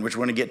everyone, which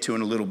we're going to get to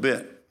in a little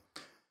bit.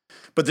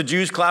 But the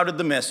Jews clouded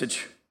the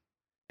message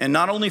and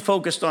not only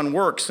focused on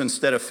works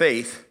instead of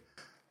faith,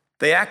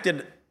 they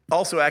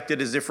also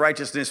acted as if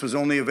righteousness was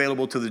only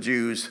available to the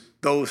Jews,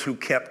 those who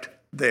kept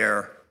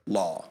their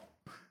law.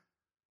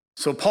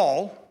 So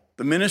Paul,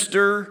 the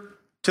minister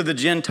to the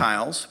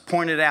Gentiles,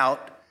 pointed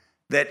out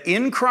that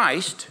in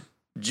Christ,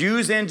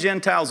 Jews and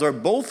Gentiles are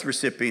both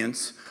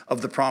recipients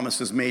of the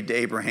promises made to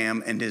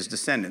Abraham and his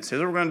descendants. Here's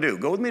what we're going to do.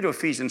 Go with me to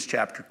Ephesians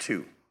chapter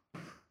 2.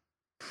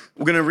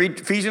 We're going to read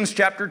Ephesians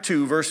chapter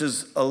 2,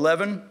 verses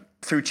 11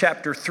 through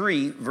chapter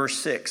 3, verse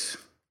 6.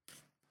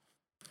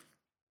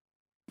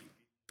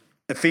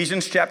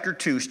 Ephesians chapter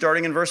 2,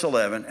 starting in verse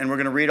 11, and we're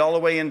going to read all the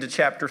way into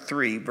chapter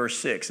 3, verse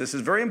 6. This is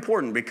very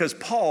important because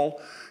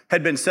Paul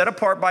had been set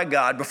apart by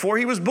God before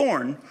he was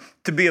born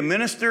to be a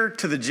minister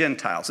to the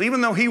Gentiles.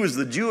 Even though he was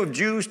the Jew of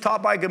Jews,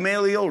 taught by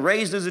Gamaliel,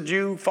 raised as a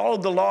Jew,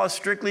 followed the laws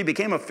strictly,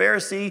 became a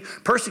Pharisee,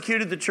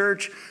 persecuted the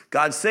church,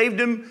 God saved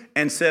him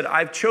and said,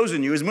 I've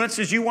chosen you. As much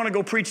as you want to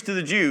go preach to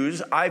the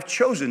Jews, I've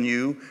chosen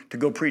you to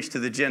go preach to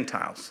the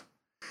Gentiles.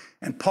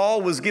 And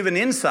Paul was given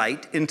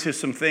insight into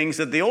some things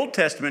that the Old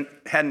Testament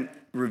hadn't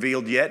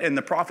revealed yet, and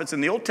the prophets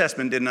in the Old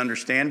Testament didn't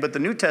understand, but the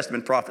New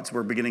Testament prophets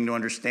were beginning to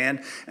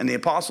understand, and the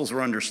apostles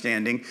were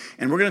understanding.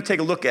 And we're going to take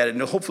a look at it,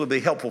 and it'll hopefully be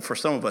helpful for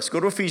some of us. Go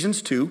to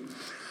Ephesians 2,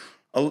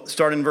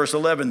 start in verse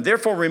 11.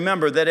 Therefore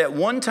remember that at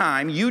one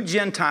time you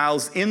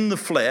Gentiles in the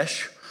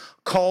flesh,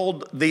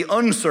 called the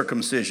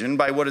uncircumcision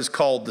by what is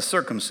called the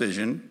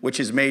circumcision, which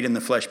is made in the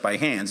flesh by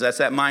hands. That's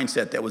that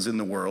mindset that was in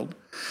the world.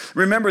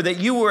 Remember that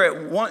you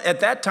were at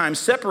that time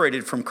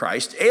separated from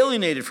Christ,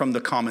 alienated from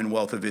the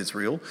commonwealth of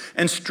Israel,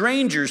 and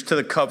strangers to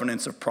the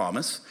covenants of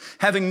promise,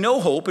 having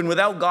no hope and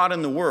without God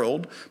in the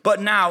world.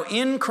 But now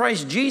in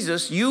Christ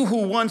Jesus, you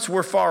who once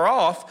were far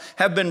off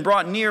have been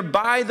brought near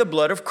by the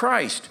blood of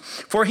Christ.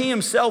 For he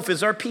himself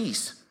is our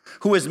peace,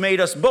 who has made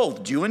us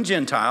both, Jew and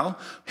Gentile,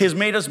 has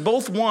made us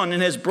both one,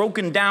 and has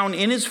broken down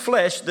in his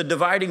flesh the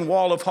dividing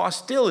wall of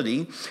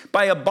hostility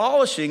by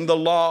abolishing the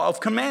law of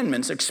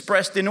commandments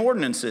expressed in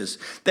ordinances,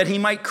 that he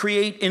might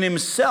create in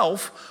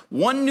himself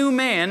one new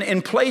man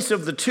in place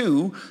of the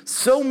two,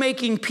 so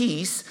making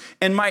peace,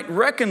 and might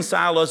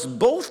reconcile us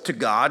both to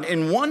God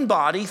in one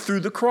body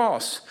through the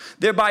cross,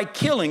 thereby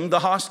killing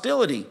the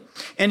hostility.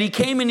 And he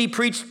came and he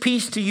preached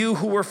peace to you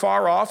who were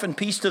far off and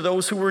peace to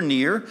those who were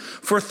near.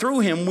 For through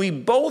him we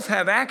both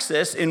have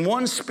access in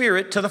one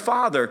spirit to the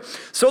Father.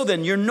 So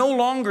then you're no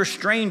longer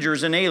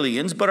strangers and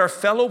aliens, but are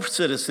fellow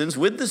citizens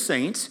with the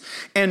saints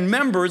and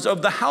members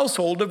of the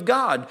household of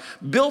God,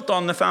 built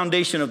on the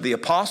foundation of the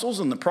apostles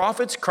and the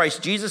prophets,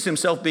 Christ Jesus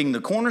himself being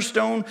the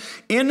cornerstone,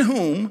 in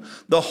whom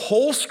the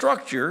whole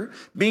structure,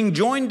 being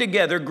joined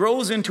together,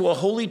 grows into a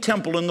holy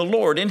temple in the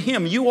Lord. In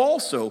him you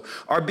also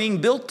are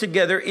being built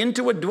together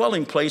into a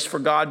dwelling place for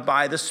God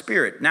by the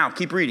Spirit. Now,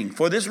 keep reading.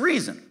 For this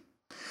reason,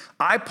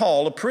 I,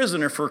 Paul, a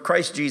prisoner for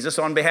Christ Jesus,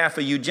 on behalf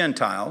of you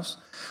Gentiles,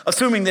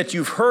 assuming that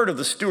you've heard of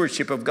the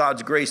stewardship of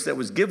God's grace that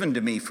was given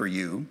to me for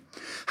you,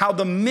 how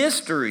the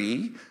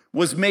mystery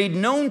was made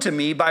known to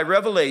me by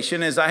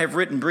revelation, as I have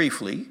written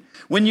briefly.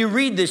 When you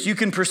read this, you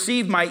can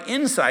perceive my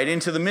insight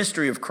into the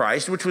mystery of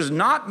Christ, which was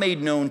not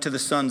made known to the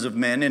sons of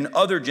men in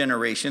other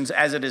generations,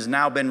 as it has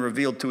now been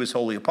revealed to his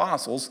holy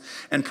apostles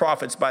and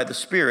prophets by the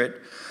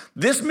Spirit.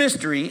 This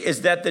mystery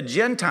is that the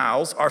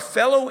Gentiles are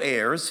fellow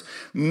heirs,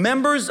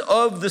 members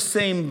of the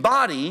same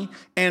body,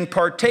 and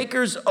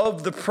partakers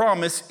of the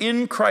promise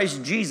in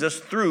Christ Jesus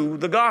through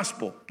the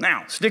gospel.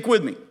 Now, stick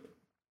with me.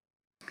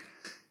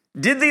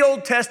 Did the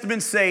Old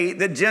Testament say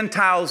that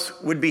Gentiles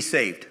would be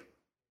saved?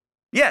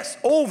 Yes,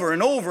 over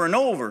and over and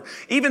over.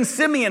 Even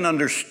Simeon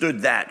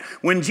understood that.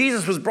 When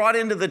Jesus was brought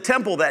into the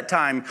temple that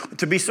time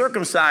to be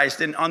circumcised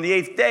on the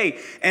 8th day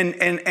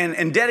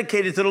and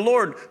dedicated to the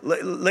Lord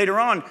later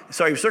on,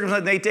 circumcised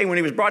on the 8th day when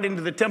he was brought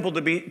into the temple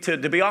to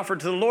be offered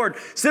to the Lord,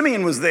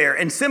 Simeon was there.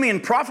 And Simeon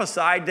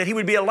prophesied that he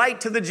would be a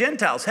light to the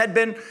Gentiles.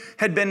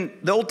 The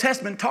Old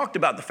Testament talked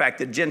about the fact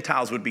that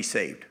Gentiles would be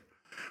saved.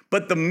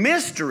 But the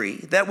mystery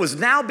that was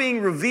now being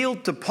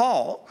revealed to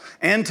Paul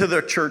and to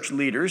the church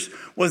leaders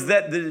was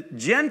that the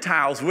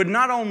Gentiles would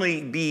not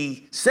only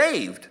be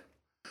saved,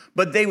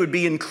 but they would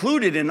be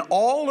included in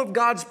all of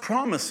God's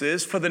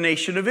promises for the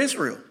nation of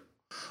Israel.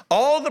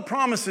 All the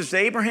promises to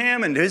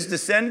Abraham and his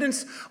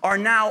descendants are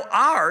now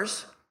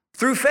ours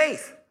through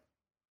faith.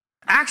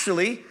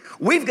 Actually,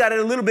 we've got it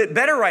a little bit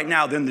better right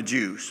now than the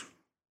Jews,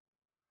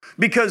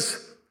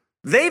 because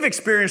they've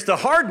experienced a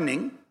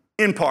hardening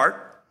in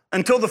part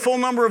until the full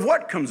number of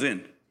what comes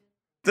in?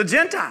 The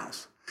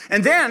Gentiles.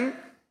 And then,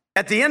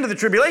 at the end of the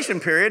tribulation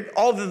period,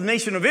 all of the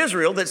nation of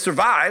Israel that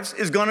survives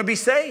is going to be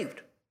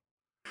saved.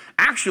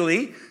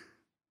 Actually,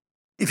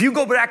 if you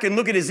go back and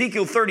look at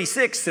Ezekiel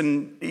 36,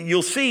 and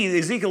you'll see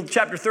Ezekiel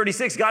chapter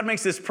 36, God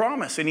makes this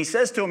promise. And he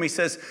says to him,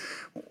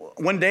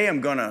 one day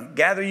I'm going to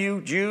gather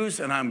you,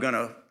 Jews, and I'm going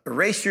to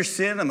erase your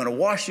sin. I'm going to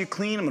wash you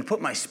clean. I'm going to put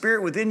my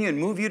spirit within you and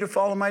move you to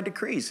follow my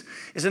decrees.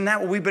 Isn't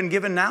that what we've been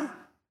given now?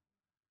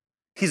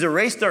 He's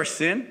erased our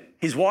sin.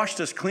 He's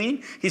washed us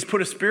clean. He's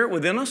put a spirit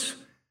within us.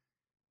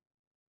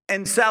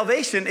 And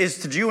salvation is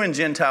to Jew and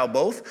Gentile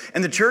both.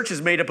 And the church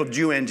is made up of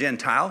Jew and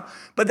Gentile.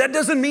 But that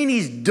doesn't mean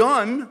he's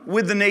done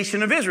with the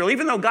nation of Israel.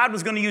 Even though God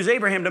was going to use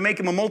Abraham to make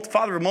him a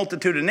father of a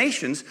multitude of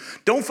nations,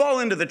 don't fall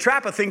into the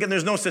trap of thinking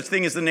there's no such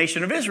thing as the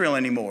nation of Israel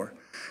anymore.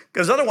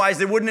 Because otherwise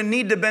there wouldn't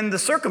need to have been the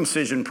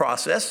circumcision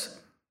process.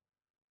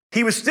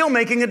 He was still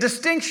making a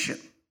distinction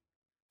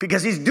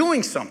because he's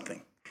doing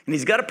something. And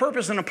he's got a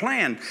purpose and a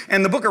plan.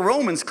 And the book of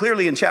Romans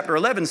clearly in chapter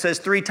 11 says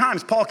 3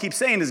 times, Paul keeps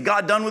saying, is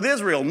God done with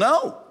Israel?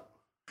 No.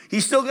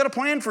 He's still got a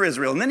plan for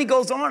Israel. And then he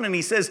goes on and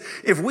he says,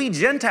 if we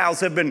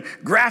Gentiles have been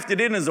grafted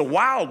in as a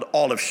wild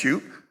olive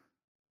shoot,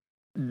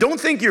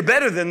 don't think you're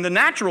better than the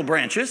natural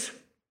branches.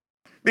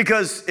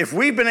 Because if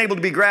we've been able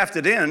to be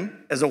grafted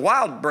in as a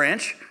wild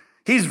branch,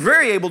 he's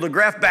very able to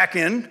graft back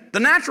in the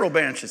natural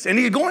branches. And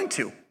he's going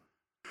to.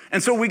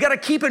 And so we got to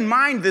keep in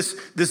mind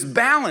this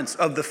balance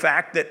of the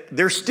fact that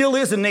there still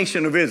is a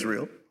nation of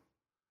Israel.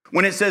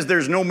 When it says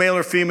there's no male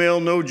or female,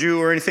 no Jew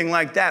or anything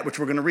like that, which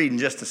we're going to read in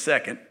just a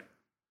second.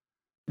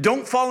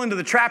 Don't fall into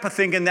the trap of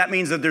thinking that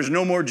means that there's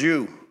no more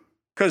Jew.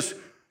 Because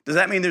does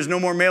that mean there's no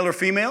more male or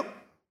female?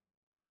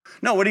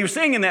 No, what he was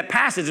saying in that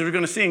passage, as we're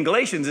going to see in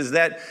Galatians, is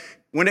that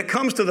when it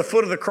comes to the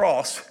foot of the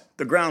cross,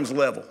 the ground's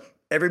level.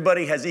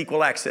 Everybody has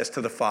equal access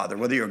to the Father.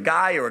 Whether you're a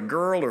guy or a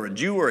girl or a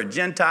Jew or a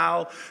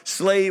Gentile,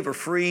 slave or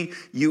free,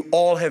 you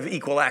all have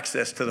equal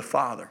access to the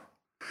Father.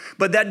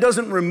 But that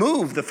doesn't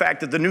remove the fact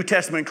that the New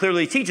Testament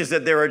clearly teaches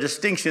that there are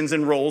distinctions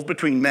in roles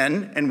between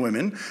men and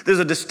women. There's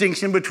a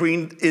distinction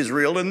between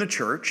Israel and the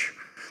church.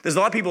 There's a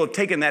lot of people who have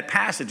taken that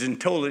passage and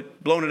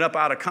blown it up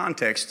out of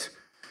context.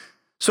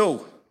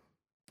 So,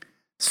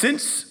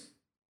 since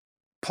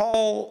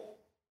Paul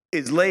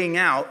is laying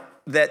out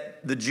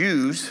that the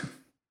Jews...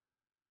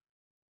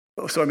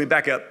 So let me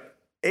back up.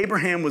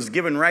 Abraham was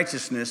given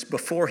righteousness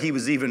before he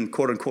was even,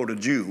 quote unquote, a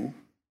Jew.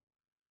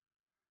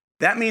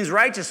 That means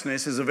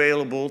righteousness is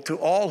available to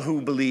all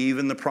who believe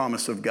in the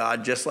promise of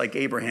God, just like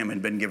Abraham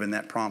had been given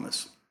that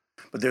promise.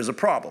 But there's a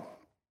problem.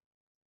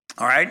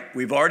 All right,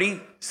 we've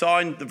already saw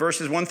in the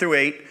verses 1 through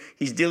 8,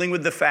 he's dealing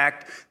with the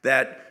fact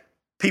that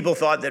people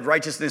thought that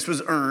righteousness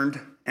was earned,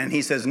 and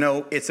he says,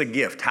 no, it's a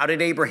gift. How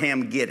did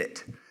Abraham get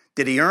it?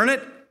 Did he earn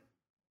it?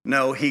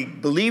 No, he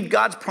believed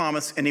God's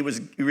promise and he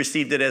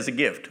received it as a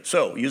gift.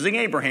 So, using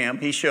Abraham,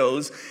 he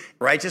shows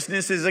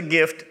righteousness is a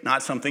gift,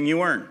 not something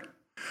you earn.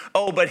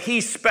 Oh, but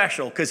he's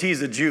special because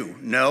he's a Jew.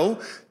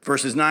 No,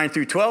 verses 9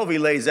 through 12, he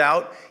lays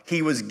out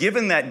he was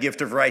given that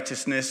gift of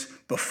righteousness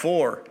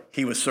before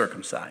he was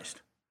circumcised.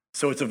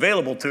 So it's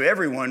available to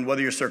everyone,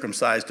 whether you're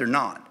circumcised or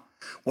not.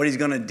 What he's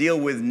going to deal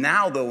with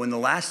now, though, in the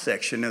last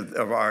section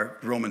of our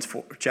Romans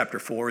chapter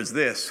 4 is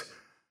this.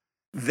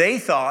 They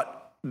thought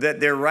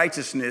that their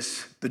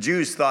righteousness, the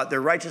Jews thought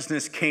their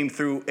righteousness came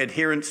through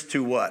adherence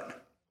to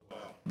what?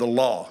 The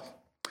law.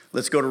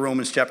 Let's go to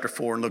Romans chapter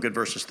 4 and look at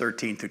verses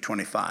 13 through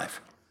 25.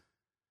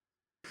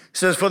 It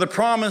says, for the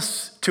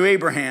promise to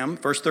Abraham,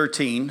 verse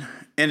 13,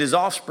 and his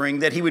offspring,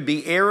 that he would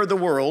be heir of the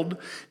world,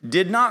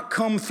 did not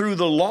come through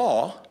the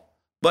law,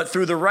 but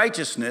through the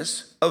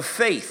righteousness of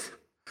faith.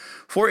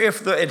 For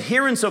if it is the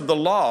adherents of the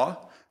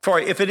law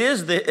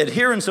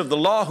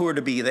who are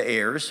to be the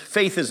heirs,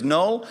 faith is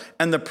null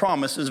and the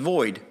promise is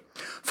void.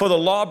 For the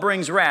law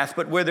brings wrath,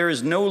 but where there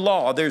is no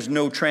law, there's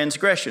no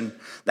transgression.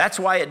 That's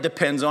why it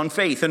depends on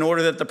faith, in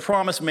order that the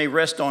promise may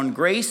rest on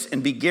grace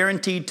and be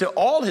guaranteed to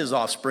all his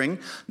offspring,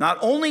 not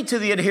only to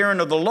the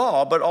adherent of the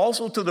law, but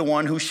also to the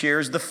one who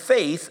shares the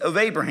faith of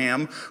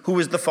Abraham, who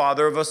is the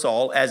father of us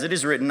all. As it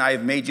is written, I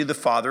have made you the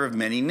father of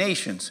many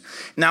nations.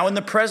 Now in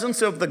the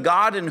presence of the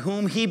God in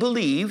whom he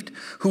believed,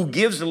 who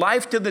gives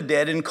life to the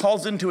dead and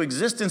calls into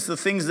existence the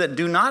things that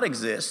do not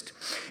exist,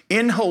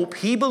 in hope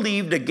he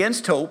believed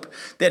against hope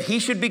that he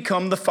should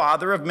become the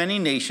father of many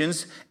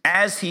nations,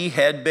 as he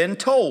had been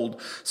told.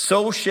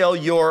 So shall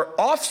your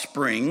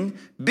offspring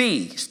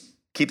be.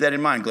 Keep that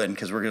in mind, Glenn,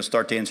 because we're going to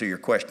start to answer your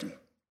question.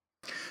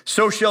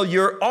 So shall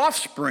your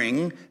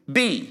offspring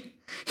be.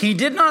 He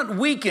did not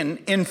weaken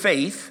in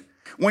faith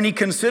when he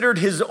considered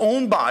his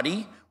own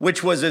body,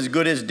 which was as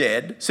good as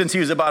dead, since he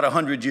was about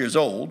 100 years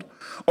old,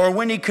 or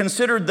when he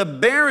considered the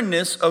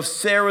barrenness of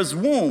Sarah's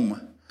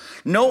womb.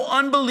 No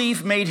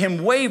unbelief made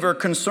him waver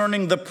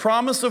concerning the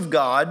promise of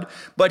God,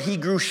 but he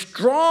grew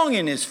strong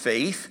in his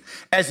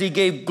faith as he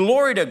gave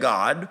glory to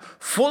God,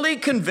 fully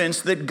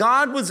convinced that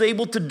God was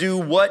able to do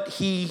what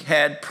he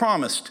had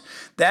promised.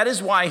 That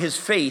is why his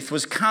faith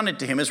was counted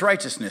to him as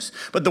righteousness.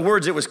 But the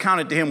words it was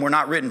counted to him were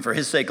not written for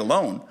his sake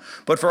alone,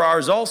 but for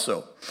ours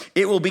also.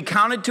 It will be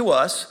counted to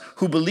us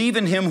who believe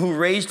in him who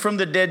raised from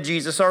the dead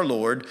Jesus our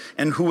Lord,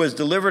 and who was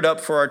delivered up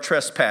for our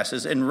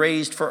trespasses and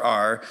raised for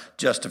our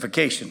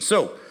justification.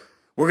 So,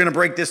 we're going to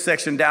break this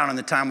section down in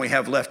the time we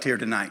have left here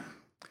tonight.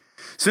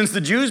 Since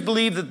the Jews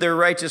believed that their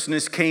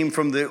righteousness came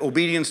from the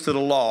obedience to the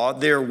law,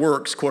 their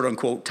works, quote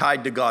unquote,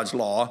 tied to God's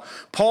law,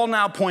 Paul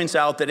now points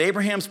out that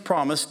Abraham's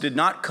promise did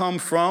not come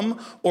from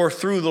or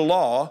through the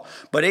law,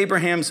 but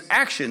Abraham's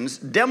actions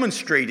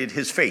demonstrated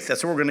his faith.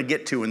 That's what we're going to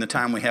get to in the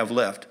time we have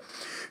left.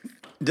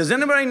 Does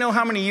anybody know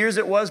how many years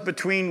it was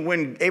between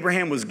when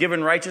Abraham was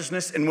given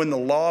righteousness and when the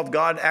law of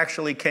God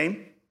actually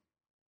came?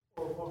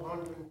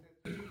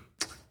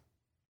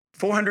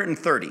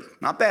 430.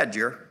 Not bad,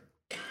 Jer.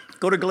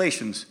 Go to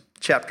Galatians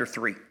chapter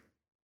 3.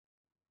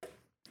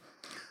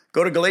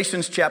 Go to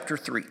Galatians chapter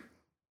 3.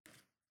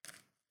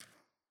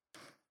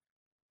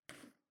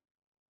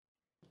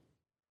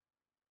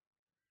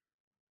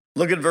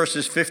 Look at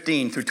verses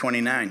 15 through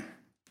 29.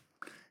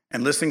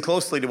 And listen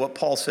closely to what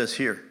Paul says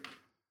here.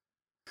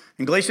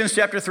 In Galatians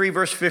chapter 3,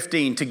 verse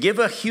 15, to give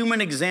a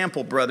human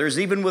example, brothers,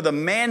 even with a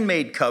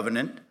man-made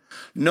covenant,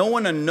 no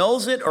one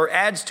annuls it or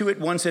adds to it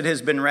once it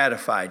has been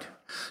ratified.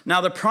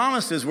 Now the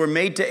promises were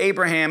made to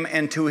Abraham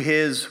and to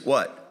his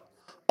what?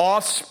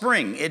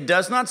 Offspring. It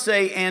does not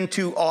say and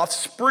to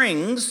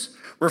offsprings,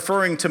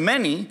 referring to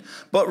many,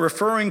 but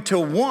referring to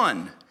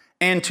one,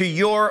 and to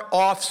your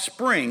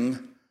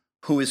offspring,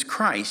 who is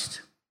Christ.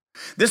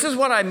 This is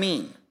what I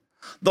mean.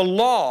 The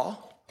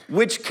law,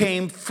 which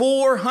came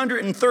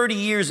 430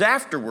 years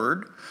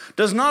afterward,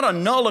 does not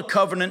annul a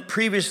covenant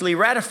previously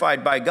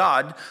ratified by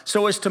God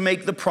so as to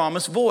make the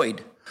promise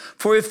void.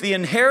 For if the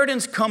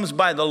inheritance comes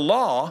by the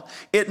law,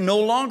 it no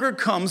longer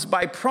comes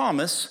by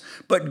promise,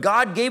 but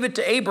God gave it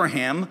to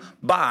Abraham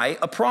by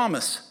a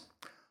promise.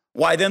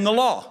 Why then the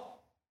law?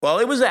 Well,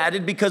 it was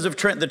added because of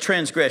the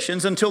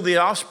transgressions until the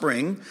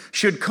offspring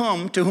should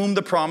come to whom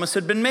the promise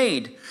had been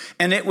made.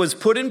 And it was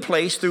put in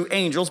place through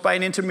angels by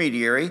an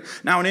intermediary.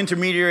 Now, an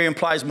intermediary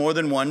implies more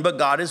than one, but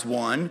God is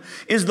one.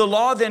 Is the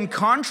law then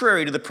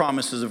contrary to the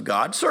promises of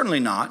God? Certainly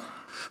not.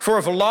 For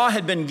if a law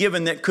had been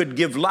given that could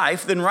give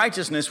life, then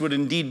righteousness would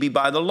indeed be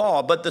by the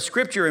law. But the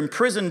scripture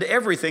imprisoned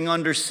everything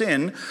under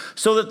sin,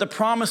 so that the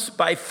promise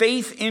by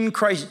faith in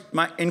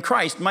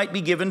Christ might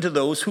be given to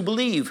those who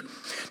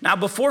believe. Now,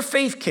 before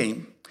faith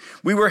came,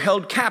 we were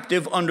held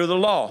captive under the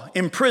law,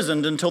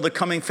 imprisoned until the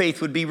coming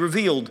faith would be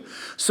revealed.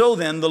 So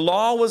then, the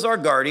law was our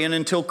guardian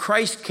until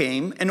Christ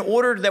came, in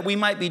order that we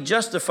might be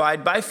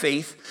justified by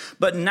faith.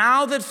 But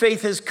now that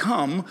faith has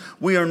come,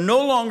 we are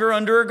no longer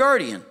under a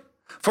guardian.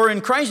 For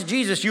in Christ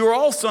Jesus, you are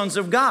all sons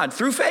of God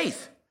through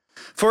faith.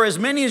 For as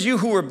many as you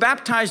who were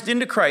baptized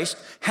into Christ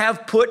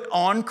have put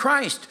on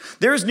Christ.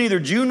 There is neither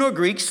Jew nor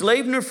Greek,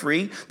 slave nor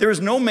free. There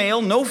is no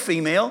male, no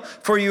female,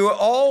 for you are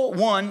all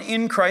one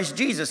in Christ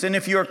Jesus. And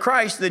if you are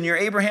Christ, then you're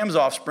Abraham's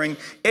offspring,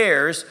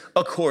 heirs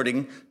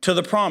according to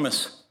the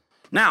promise.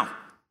 Now,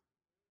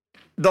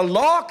 the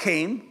law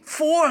came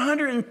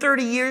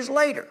 430 years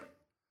later.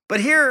 But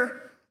here,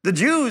 the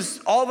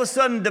Jews all of a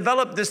sudden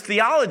developed this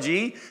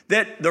theology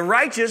that the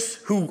righteous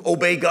who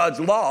obey God's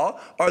law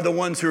are the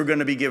ones who are going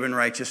to be given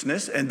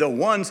righteousness, and the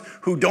ones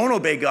who don't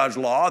obey God's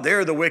law,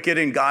 they're the wicked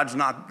and God's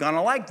not going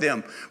to like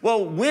them.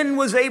 Well, when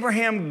was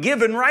Abraham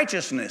given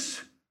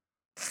righteousness?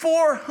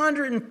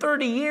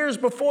 430 years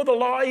before the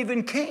law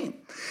even came.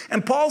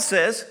 And Paul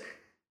says,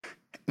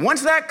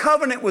 once that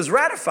covenant was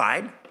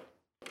ratified,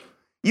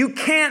 you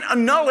can't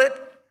annul it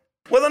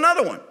with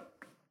another one.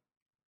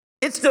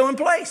 It's still in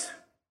place.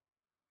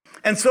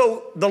 And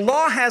so the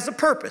law has a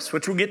purpose,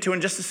 which we'll get to in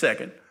just a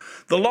second.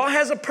 The law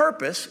has a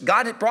purpose.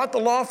 God had brought the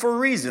law for a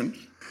reason,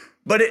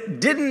 but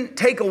it didn't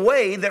take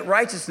away that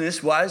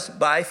righteousness was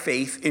by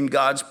faith in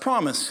God's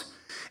promise.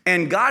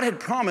 And God had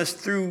promised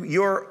through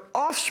your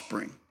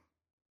offspring.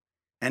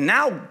 And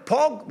now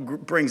Paul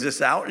brings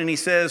this out and he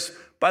says,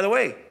 by the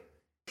way,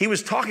 he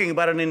was talking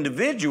about an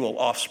individual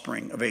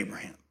offspring of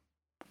Abraham,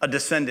 a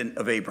descendant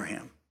of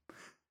Abraham.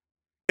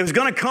 It was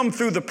going to come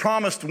through the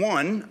promised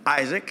one,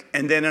 Isaac,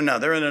 and then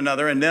another, and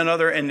another, and then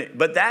another.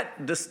 But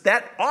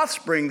that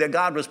offspring that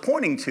God was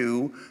pointing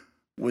to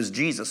was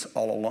Jesus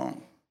all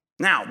along.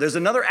 Now, there's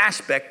another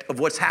aspect of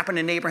what's happened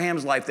in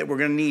Abraham's life that we're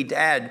going to need to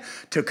add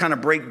to kind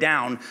of break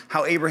down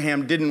how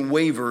Abraham didn't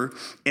waver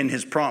in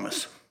his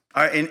promise,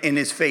 in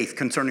his faith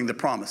concerning the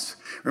promise.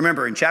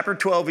 Remember, in chapter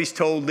 12, he's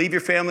told, leave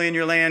your family and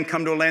your land,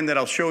 come to a land that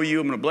I'll show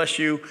you. I'm going to bless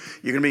you.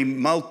 You're going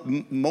to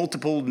be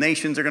multiple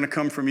nations are going to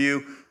come from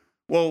you.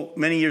 Well,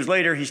 many years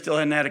later, he still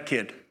hadn't had a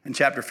kid in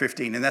chapter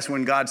 15. And that's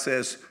when God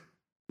says,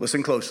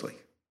 listen closely,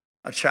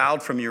 a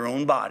child from your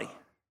own body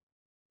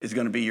is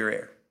going to be your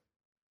heir.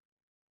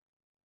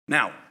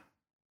 Now,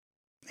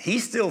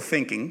 he's still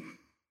thinking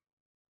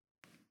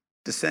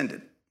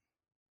descendant.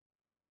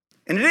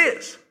 And it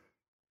is.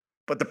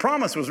 But the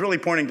promise was really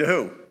pointing to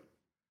who?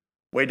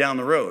 Way down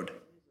the road,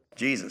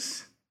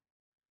 Jesus.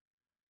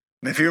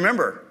 And if you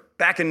remember,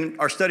 back in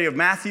our study of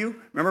Matthew,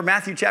 remember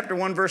Matthew chapter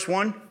 1, verse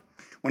 1?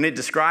 When it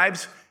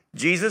describes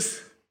Jesus,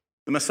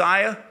 the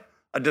Messiah,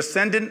 a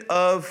descendant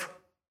of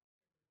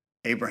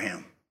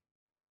Abraham,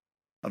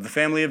 of the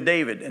family of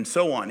David, and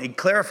so on. He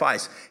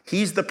clarifies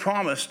he's the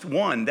promised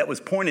one that was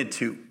pointed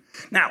to.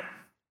 Now,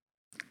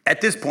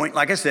 at this point,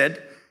 like I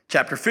said,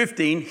 chapter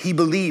 15, he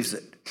believes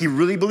it. He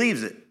really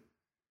believes it.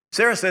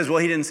 Sarah says, well,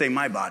 he didn't say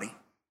my body.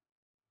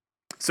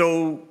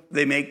 So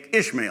they make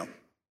Ishmael.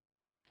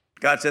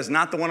 God says,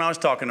 not the one I was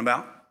talking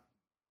about.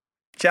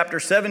 Chapter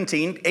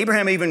 17,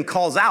 Abraham even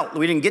calls out.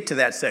 We didn't get to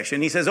that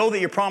section. He says, oh, that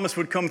your promise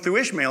would come through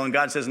Ishmael. And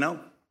God says, no,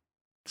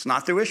 it's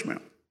not through Ishmael.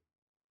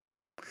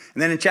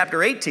 And then in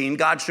chapter 18,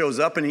 God shows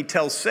up and he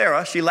tells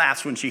Sarah, she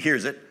laughs when she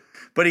hears it,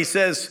 but he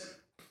says,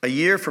 a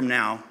year from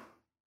now,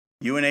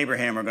 you and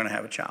Abraham are going to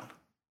have a child.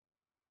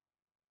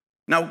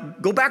 Now,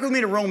 go back with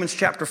me to Romans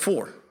chapter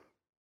 4.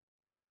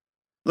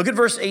 Look at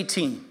verse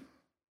 18.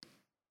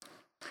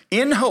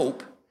 In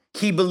hope,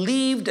 he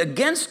believed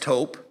against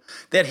hope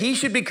that he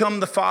should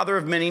become the father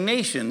of many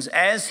nations,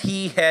 as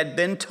he had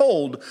been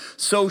told,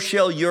 so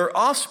shall your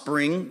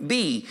offspring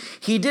be.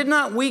 He did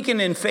not weaken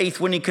in faith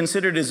when he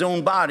considered his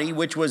own body,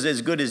 which was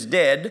as good as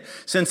dead,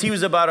 since he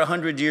was about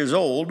 100 years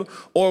old,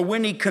 or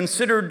when he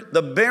considered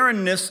the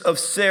barrenness of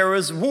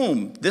Sarah's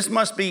womb. This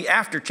must be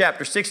after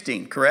chapter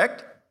 16,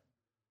 correct?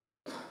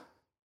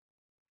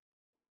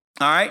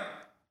 All right.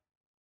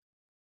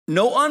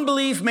 No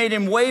unbelief made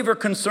him waver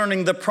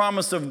concerning the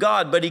promise of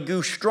God, but he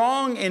grew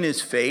strong in his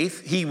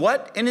faith. He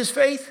what in his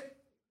faith?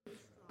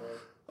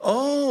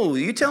 Oh,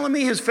 you telling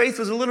me his faith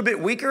was a little bit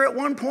weaker at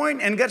one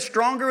point and got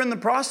stronger in the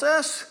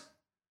process?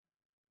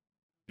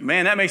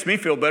 Man, that makes me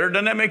feel better.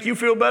 Doesn't that make you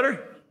feel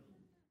better?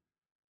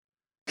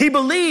 He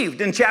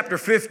believed in chapter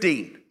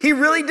 15. He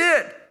really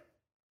did.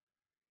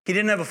 He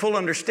didn't have a full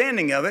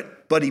understanding of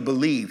it, but he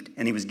believed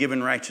and he was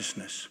given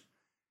righteousness.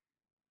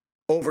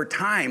 Over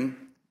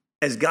time,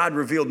 as God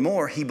revealed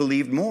more, he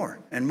believed more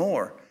and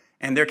more.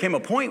 And there came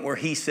a point where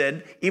he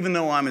said, even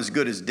though I'm as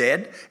good as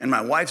dead and my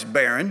wife's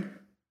barren,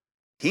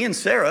 he and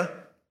Sarah,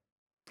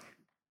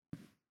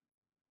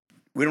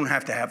 we don't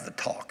have to have the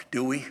talk,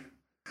 do we?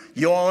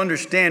 You all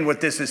understand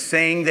what this is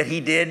saying that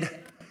he did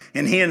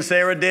and he and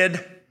Sarah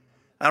did?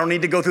 I don't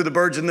need to go through the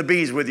birds and the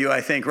bees with you, I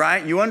think,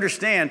 right? You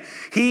understand.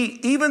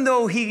 Even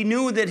though he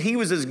knew that he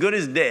was as good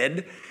as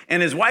dead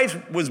and his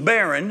wife was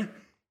barren,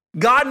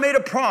 God made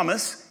a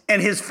promise.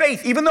 And his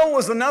faith, even though it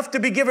was enough to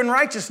be given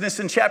righteousness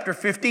in chapter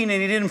 15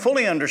 and he didn't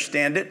fully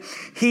understand it,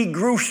 he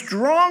grew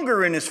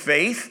stronger in his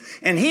faith,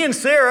 and he and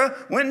Sarah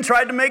went and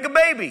tried to make a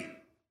baby.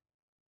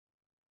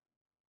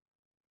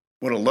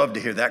 Would have loved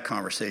to hear that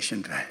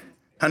conversation.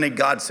 Honey,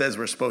 God says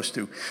we're supposed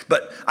to.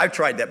 But I've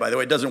tried that, by the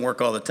way. It doesn't work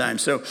all the time.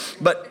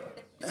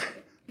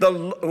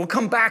 We'll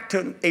come back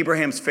to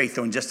Abraham's faith,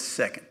 though, in just a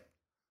second.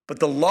 But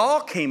the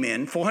law came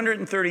in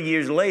 430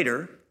 years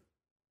later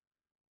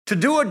to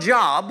do a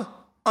job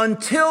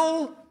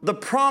until the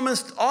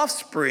promised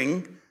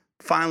offspring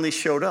finally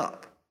showed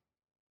up.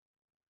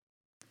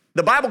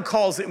 The Bible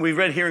calls it, we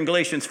read here in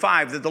Galatians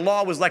 5, that the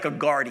law was like a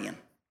guardian,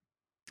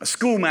 a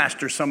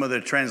schoolmaster, some of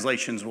the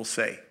translations will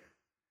say.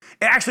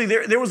 Actually,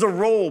 there was a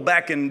role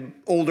back in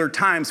older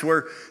times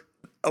where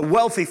a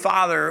wealthy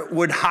father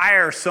would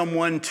hire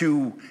someone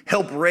to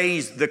help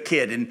raise the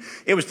kid. And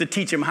it was to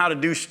teach them how to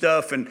do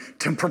stuff and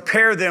to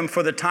prepare them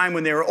for the time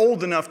when they were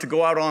old enough to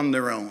go out on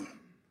their own.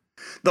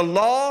 The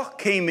law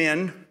came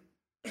in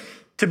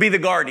to be the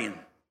guardian,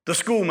 the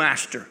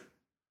schoolmaster.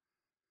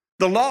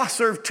 The law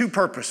served two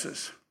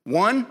purposes.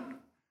 One,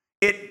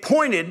 it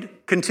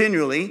pointed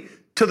continually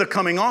to the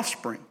coming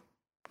offspring.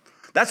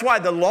 That's why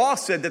the law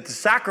said that the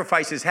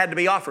sacrifices had to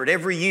be offered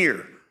every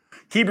year.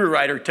 Hebrew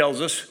writer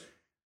tells us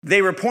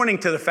they were pointing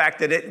to the fact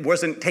that it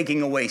wasn't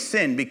taking away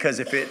sin, because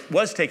if it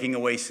was taking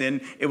away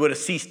sin, it would have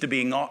ceased to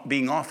being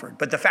offered.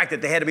 But the fact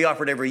that they had to be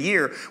offered every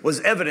year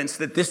was evidence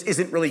that this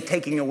isn't really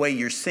taking away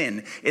your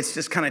sin. It's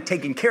just kind of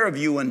taking care of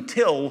you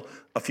until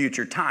a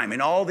future time.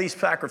 And all these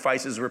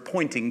sacrifices were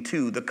pointing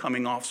to the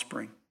coming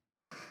offspring.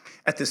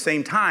 At the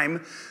same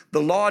time,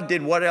 the law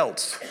did what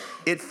else?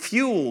 It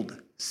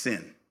fueled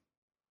sin.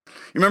 You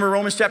remember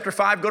Romans chapter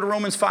 5? Go to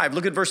Romans 5.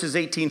 Look at verses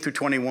 18 through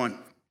 21.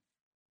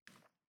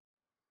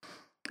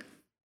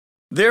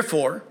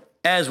 Therefore,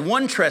 as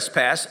one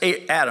trespass,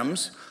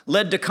 Adam's,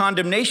 led to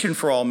condemnation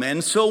for all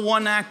men, so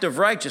one act of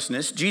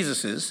righteousness,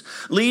 Jesus's,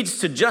 leads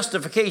to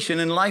justification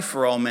and life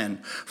for all men.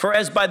 For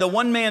as by the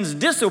one man's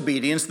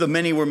disobedience the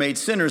many were made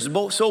sinners,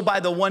 so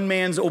by the one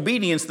man's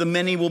obedience the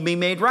many will be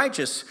made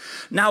righteous.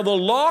 Now the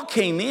law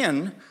came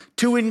in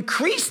to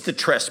increase the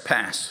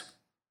trespass,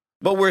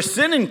 but where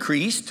sin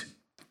increased,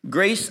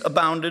 grace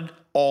abounded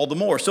all the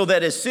more, so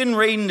that as sin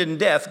reigned in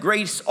death,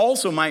 grace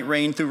also might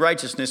reign through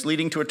righteousness,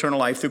 leading to eternal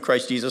life through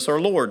Christ Jesus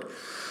our Lord.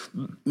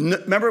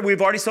 Remember,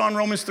 we've already saw in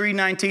Romans 3,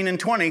 19 and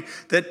 20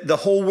 that the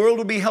whole world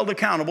will be held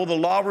accountable. The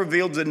law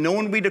reveals that no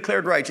one will be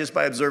declared righteous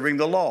by observing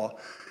the law.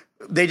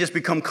 They just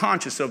become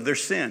conscious of their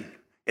sin.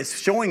 It's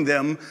showing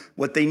them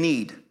what they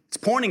need. It's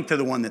pointing to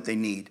the one that they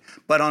need.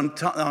 But on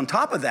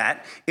top of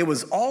that, it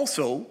was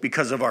also,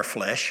 because of our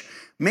flesh,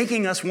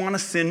 making us want to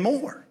sin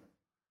more.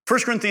 1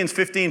 Corinthians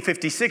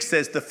 15:56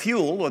 says the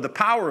fuel or the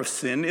power of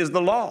sin is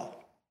the law.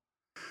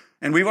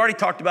 And we've already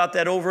talked about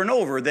that over and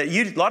over, that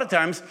you a lot of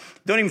times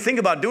don't even think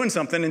about doing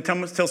something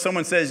until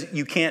someone says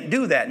you can't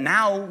do that.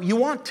 Now you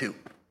want to.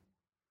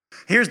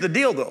 Here's the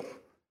deal, though.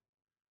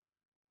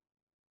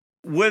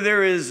 Where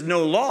there is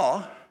no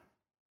law,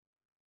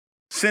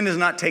 sin is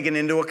not taken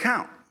into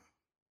account.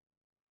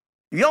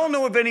 Y'all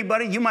know of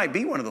anybody, you might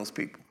be one of those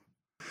people,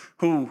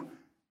 who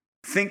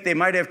think they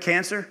might have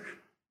cancer,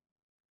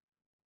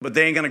 but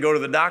they ain't going to go to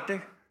the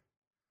doctor?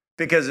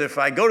 Because if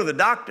I go to the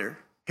doctor,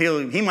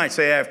 he might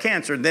say I have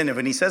cancer. Then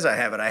when he says I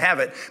have it, I have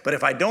it. But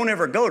if I don't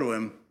ever go to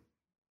him,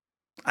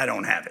 I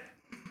don't have it.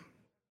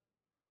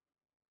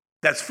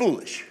 That's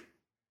foolish.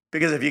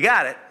 Because if you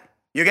got it,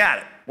 you got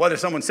it, whether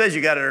someone says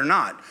you got it or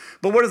not.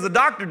 But what does the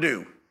doctor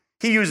do?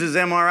 He uses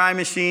MRI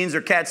machines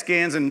or CAT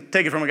scans and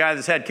take it from a guy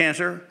that's had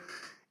cancer.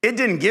 It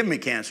didn't give me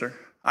cancer.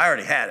 I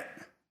already had it.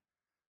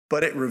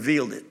 But it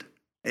revealed it.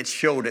 It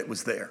showed it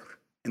was there.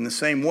 In the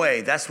same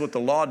way, that's what the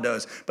law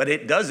does. But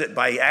it does it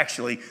by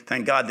actually,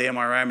 thank God the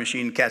MRI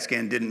machine, CAT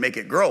scan didn't make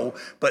it grow,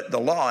 but the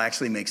law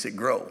actually makes it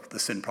grow, the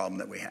sin problem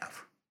that we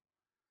have.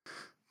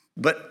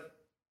 But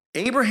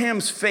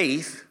Abraham's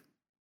faith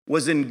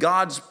was in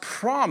God's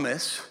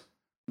promise,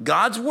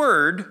 God's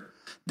word,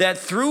 that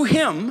through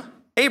him,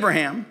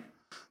 Abraham,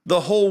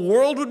 the whole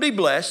world would be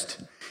blessed,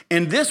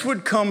 and this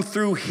would come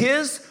through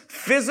his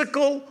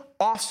physical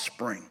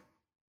offspring.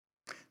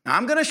 Now,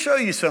 I'm going to show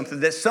you something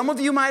that some of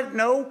you might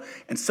know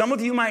and some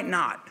of you might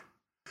not.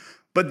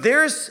 But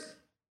there's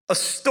a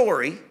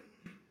story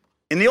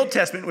in the Old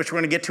Testament, which we're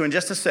going to get to in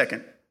just a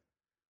second.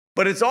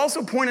 But it's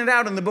also pointed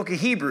out in the book of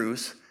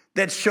Hebrews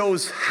that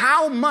shows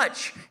how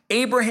much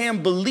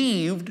Abraham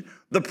believed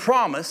the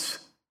promise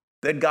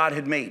that God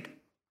had made.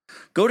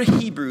 Go to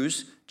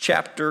Hebrews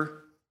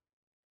chapter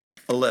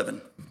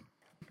 11.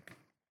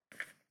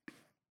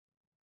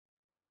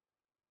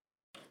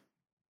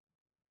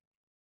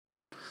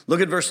 Look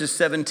at verses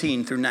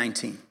 17 through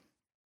 19.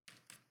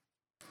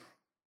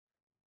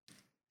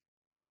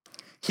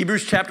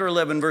 Hebrews chapter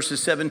 11,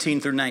 verses 17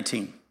 through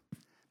 19.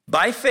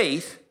 By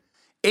faith,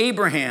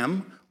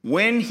 Abraham,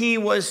 when he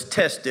was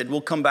tested,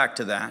 we'll come back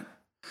to that.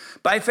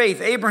 By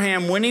faith,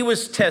 Abraham, when he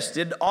was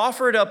tested,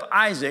 offered up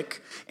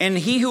Isaac, and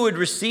he who had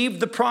received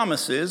the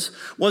promises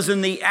was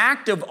in the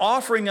act of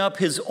offering up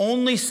his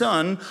only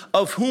son,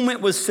 of whom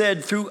it was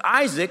said, through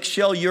Isaac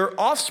shall your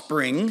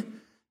offspring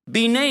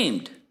be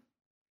named.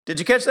 Did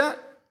you catch that?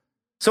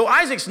 So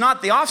Isaac's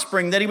not the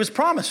offspring that he was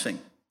promising.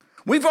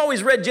 We've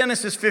always read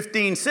Genesis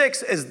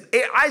 15:6 as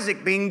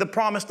Isaac being the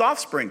promised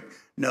offspring.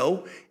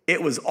 No,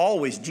 it was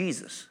always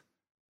Jesus.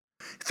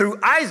 Through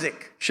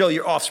Isaac shall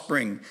your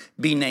offspring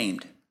be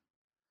named.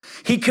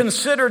 He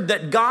considered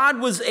that God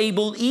was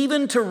able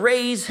even to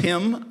raise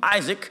him,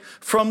 Isaac,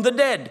 from the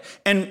dead,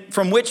 and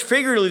from which,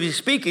 figuratively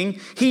speaking,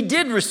 he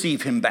did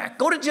receive him back.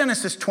 Go to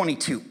Genesis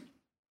 22.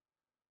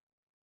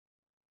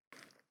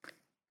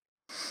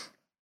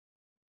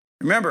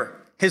 Remember,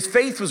 his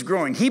faith was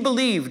growing. He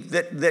believed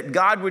that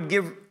God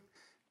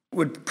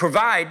would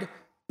provide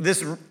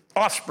this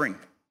offspring.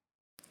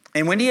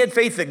 And when he had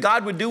faith that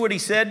God would do what he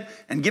said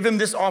and give him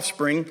this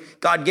offspring,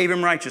 God gave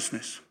him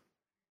righteousness.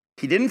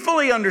 He didn't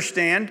fully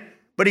understand,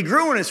 but he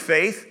grew in his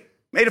faith,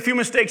 made a few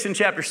mistakes in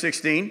chapter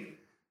 16,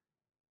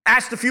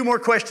 asked a few more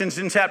questions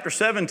in chapter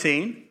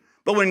 17.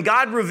 But when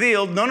God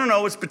revealed,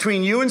 no, it's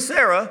between you and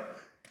Sarah,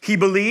 he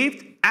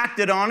believed,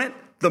 acted on it.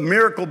 The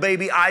miracle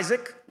baby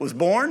Isaac was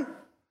born.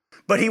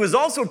 But he was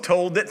also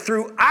told that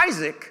through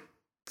Isaac,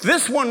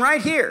 this one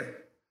right here,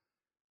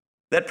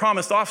 that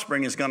promised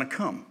offspring is going to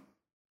come.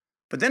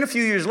 But then a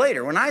few years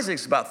later, when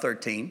Isaac's about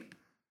 13,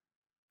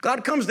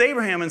 God comes to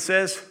Abraham and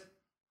says,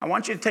 I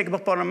want you to take him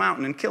up on a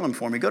mountain and kill him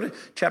for me. Go to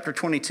chapter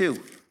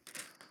 22.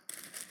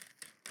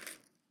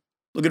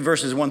 Look at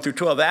verses 1 through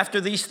 12.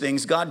 After these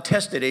things, God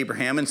tested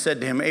Abraham and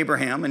said to him,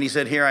 Abraham, and he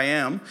said, here I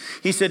am.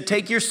 He said,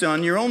 take your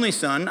son, your only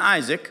son,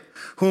 Isaac,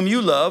 whom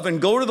you love,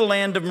 and go to the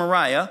land of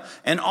Moriah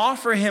and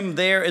offer him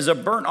there as a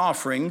burnt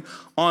offering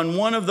on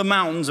one of the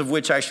mountains of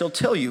which I shall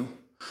tell you.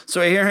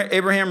 So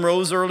Abraham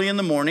rose early in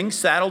the morning,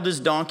 saddled his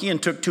donkey,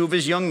 and took 2 of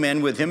his young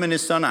men with him and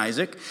his son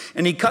Isaac.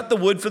 And he cut the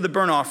wood for the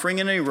burnt offering,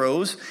 and he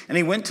rose, and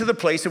he went to the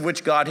place of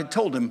which God had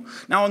told him.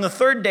 Now on the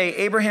 3rd day,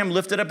 Abraham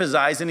lifted up his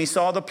eyes, and he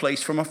saw the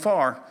place from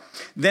afar.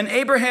 Then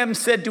Abraham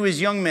said to his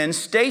young men,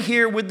 stay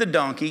here with the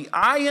donkey.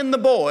 I and the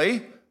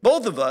boy,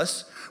 both of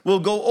us, will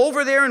go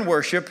over there and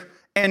worship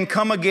and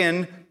come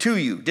again to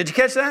you. Did you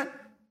catch that?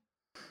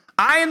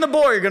 I and the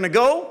boy are going to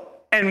go,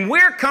 and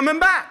we're coming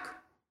back.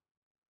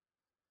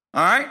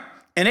 All right?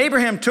 And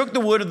Abraham took the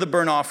wood of the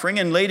burnt offering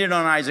and laid it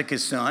on Isaac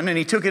his son. And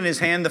he took in his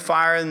hand the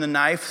fire and the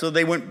knife, so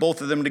they went both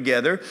of them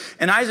together.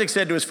 And Isaac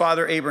said to his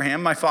father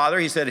Abraham, my father,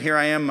 he said, here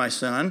I am, my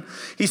son.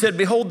 He said,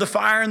 behold the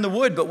fire and the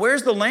wood, but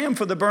where's the lamb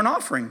for the burnt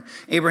offering?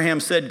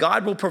 Abraham said,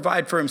 God will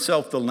provide for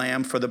himself the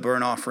lamb for the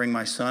burnt offering,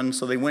 my son.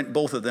 So they went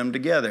both of them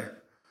together.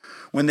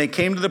 When they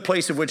came to the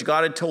place of which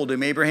God had told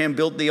him, Abraham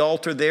built the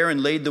altar there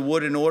and laid the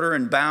wood in order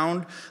and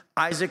bound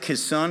Isaac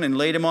his son and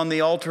laid him on the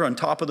altar on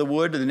top of the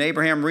wood. And then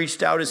Abraham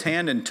reached out his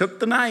hand and took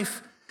the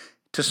knife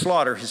to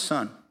slaughter his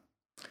son.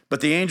 But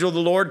the angel of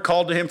the Lord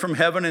called to him from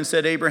heaven and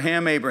said,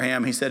 Abraham,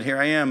 Abraham. He said, here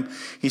I am.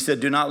 He said,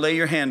 do not lay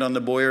your hand on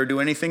the boy or do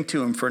anything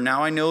to him. For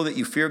now I know that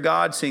you fear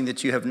God, seeing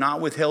that you have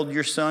not withheld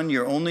your son,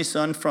 your only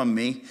son, from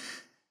me.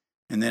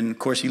 And then, of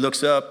course, he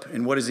looks up,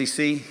 and what does he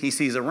see? He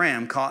sees a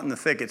ram caught in the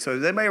thicket. So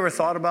has anybody ever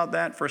thought about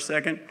that for a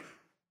second?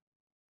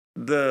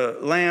 The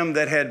lamb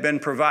that had been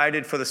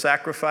provided for the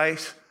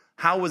sacrifice,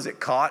 how was it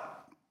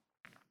caught?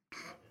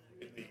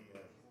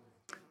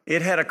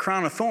 It had a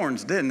crown of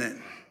thorns, didn't it?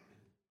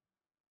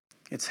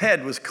 Its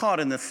head was caught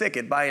in the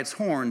thicket by its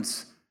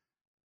horns.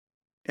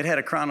 It had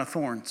a crown of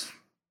thorns.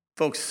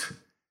 Folks,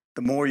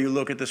 the more you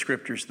look at the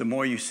scriptures, the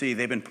more you see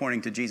they've been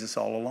pointing to Jesus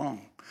all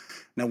along.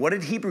 Now, what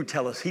did Hebrews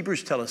tell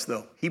us,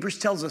 though? Hebrews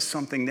tells us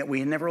something that we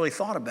had never really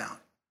thought about.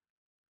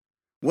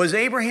 Was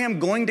Abraham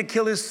going to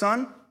kill his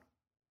son?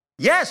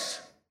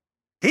 Yes,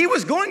 he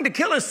was going to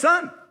kill his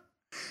son.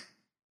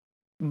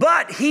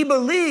 But he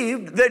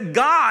believed that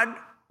God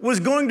was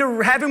going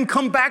to have him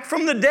come back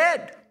from the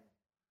dead.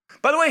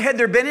 By the way, had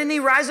there been any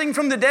rising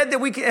from the dead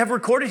that we have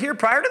recorded here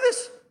prior to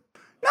this?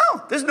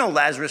 No, there's no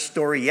Lazarus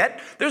story yet.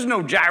 There's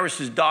no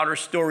Jairus' daughter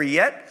story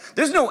yet.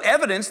 There's no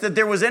evidence that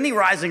there was any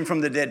rising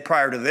from the dead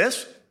prior to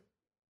this.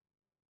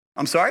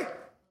 I'm sorry?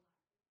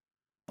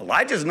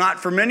 Elijah's not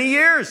for many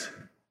years.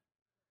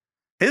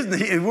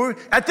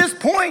 At this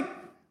point,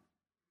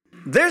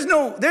 there's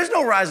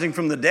no rising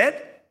from the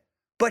dead.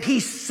 But he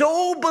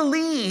so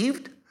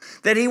believed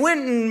that he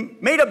went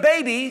and made a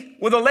baby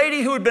with a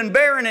lady who had been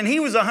barren, and he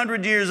was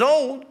 100 years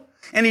old.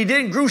 And he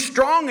grew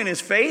strong in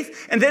his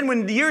faith. And then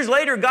when years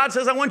later, God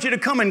says, I want you to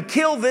come and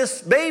kill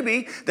this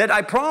baby that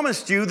I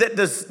promised you that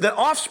the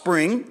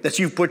offspring that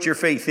you've put your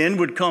faith in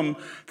would come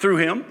through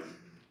him.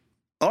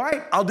 All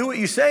right, I'll do what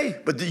you say,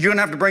 but you're going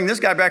to have to bring this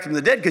guy back from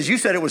the dead because you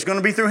said it was going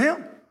to be through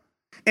him.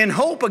 In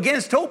hope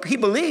against hope, he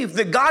believed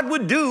that God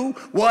would do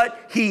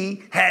what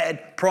he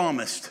had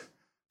promised.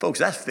 Folks,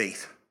 that's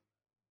faith.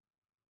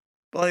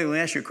 Well, let me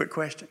ask you a quick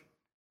question.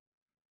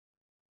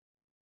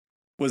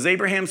 Was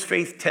Abraham's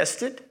faith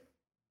tested?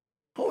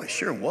 Oh, it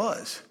sure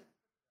was.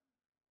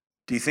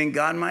 Do you think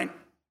God might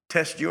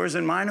test yours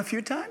and mine a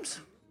few times?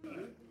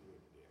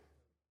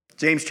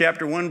 James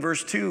chapter 1,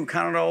 verse 2,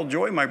 count it all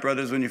joy, my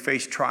brothers, when you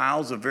face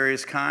trials of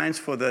various kinds,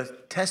 for the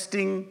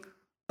testing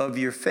of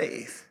your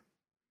faith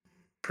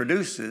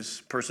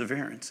produces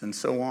perseverance, and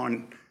so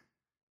on.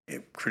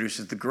 It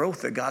produces the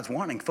growth that God's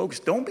wanting. Folks,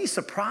 don't be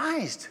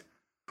surprised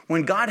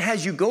when God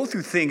has you go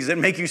through things that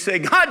make you say,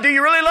 God, do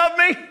you really love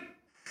me?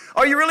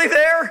 Are you really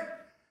there?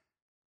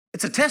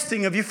 It's a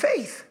testing of your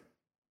faith.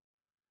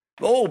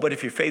 Oh, but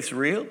if your faith's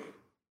real,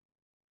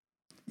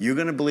 you're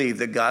going to believe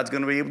that God's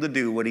going to be able to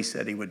do what he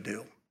said he would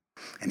do.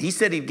 And he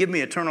said he'd give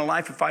me eternal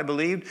life if I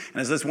believed.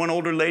 And as this one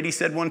older lady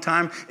said one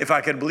time, if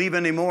I could believe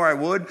anymore, I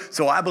would.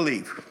 So I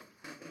believe.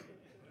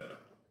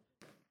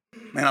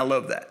 Man, I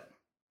love that.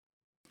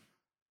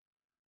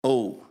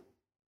 Oh,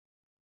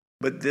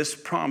 but this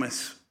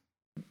promise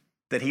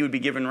that he would be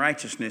given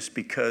righteousness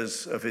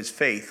because of his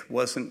faith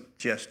wasn't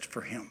just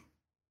for him.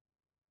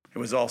 It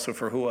was also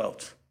for who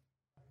else?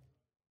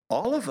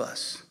 All of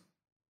us.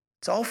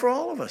 It's all for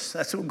all of us.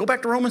 Go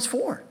back to Romans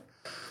 4.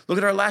 Look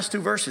at our last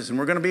two verses, and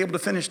we're going to be able to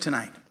finish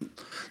tonight.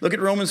 Look at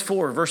Romans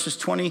 4, verses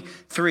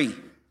 23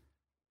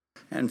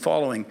 and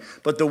following.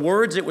 But the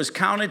words it was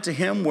counted to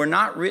him were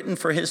not written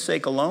for his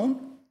sake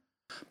alone,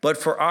 but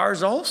for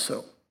ours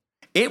also.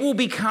 It will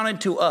be counted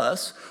to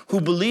us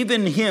who believe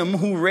in him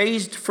who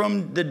raised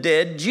from the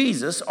dead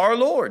Jesus, our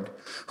Lord,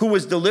 who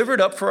was delivered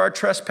up for our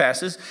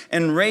trespasses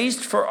and raised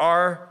for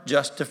our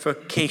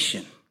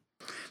justification.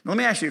 Now, let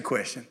me ask you a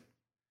question.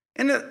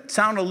 Doesn't it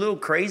sound a little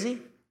crazy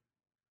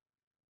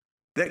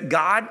that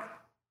God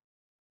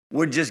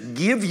would just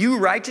give you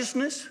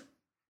righteousness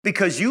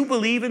because you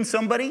believe in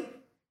somebody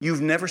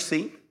you've never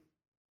seen?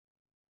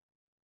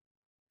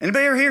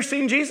 Anybody ever here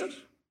seen Jesus?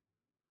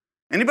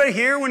 Anybody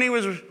here when he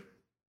was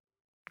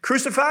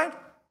crucified?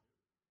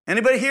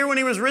 Anybody here when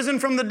he was risen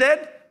from the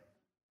dead?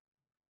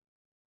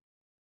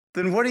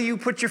 Then what do you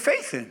put your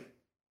faith in?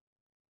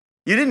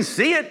 You didn't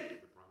see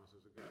it.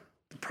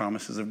 The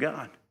promises of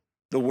God.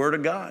 The word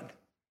of God.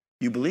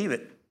 You believe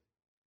it.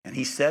 And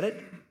he said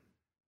it.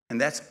 And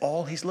that's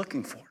all he's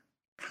looking for.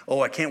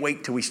 Oh, I can't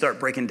wait till we start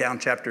breaking down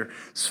chapters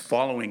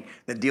following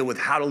that deal with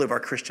how to live our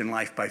Christian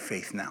life by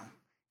faith now.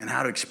 And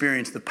how to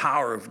experience the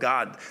power of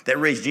God that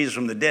raised Jesus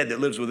from the dead that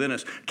lives within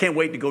us. Can't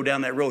wait to go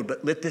down that road,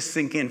 but let this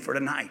sink in for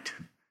tonight.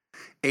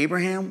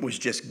 Abraham was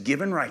just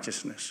given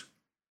righteousness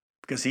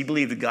because he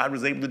believed that God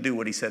was able to do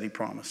what he said he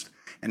promised.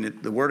 And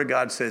the word of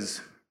God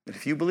says that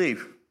if you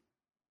believe,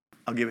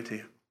 I'll give it to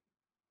you.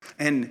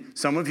 And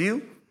some of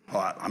you,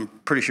 well, I'm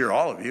pretty sure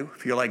all of you,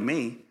 if you're like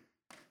me,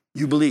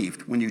 you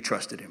believed when you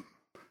trusted him.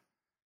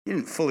 You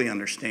didn't fully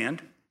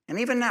understand. And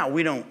even now,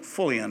 we don't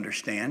fully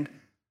understand.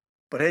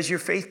 But has your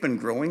faith been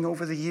growing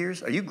over the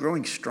years? Are you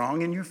growing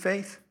strong in your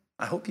faith?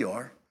 I hope you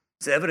are.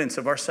 It's evidence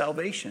of our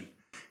salvation.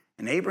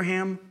 And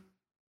Abraham,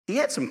 he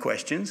had some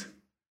questions,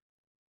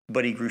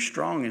 but he grew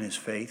strong in his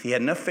faith. He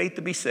had enough faith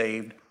to be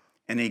saved,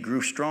 and he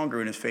grew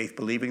stronger in his faith,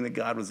 believing that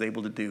God was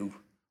able to do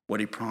what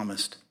he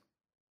promised.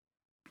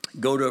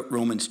 Go to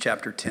Romans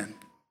chapter 10.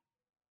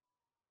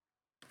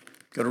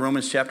 Go to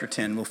Romans chapter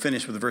 10. We'll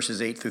finish with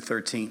verses 8 through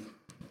 13.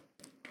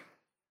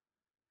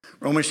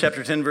 Romans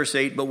chapter 10, verse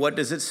 8, but what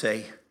does it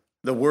say?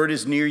 The word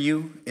is near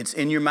you. It's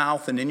in your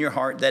mouth and in your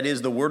heart. That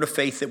is the word of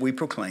faith that we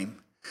proclaim.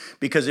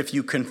 Because if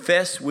you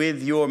confess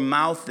with your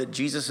mouth that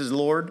Jesus is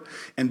Lord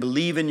and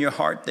believe in your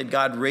heart that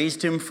God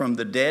raised him from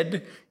the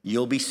dead,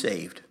 you'll be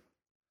saved.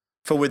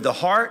 For with the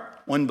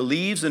heart one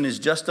believes and is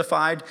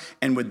justified,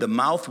 and with the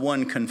mouth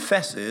one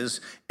confesses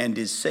and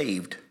is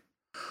saved.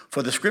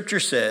 For the scripture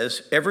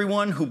says,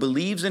 everyone who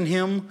believes in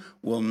him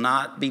will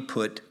not be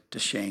put to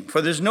shame.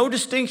 For there's no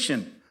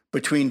distinction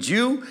between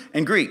Jew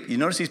and Greek. You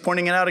notice he's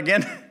pointing it out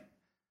again?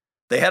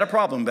 They had a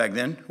problem back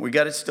then. We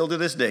got it still to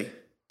this day.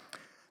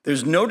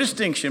 There's no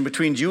distinction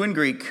between Jew and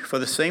Greek, for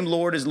the same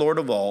Lord is Lord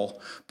of all,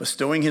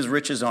 bestowing his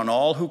riches on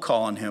all who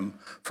call on him.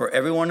 For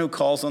everyone who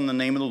calls on the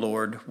name of the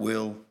Lord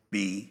will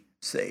be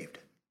saved.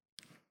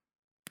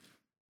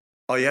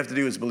 All you have to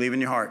do is believe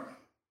in your heart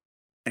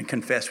and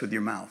confess with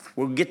your mouth.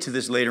 We'll get to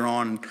this later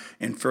on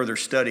in further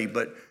study,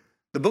 but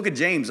the book of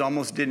James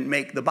almost didn't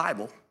make the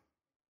Bible.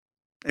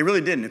 It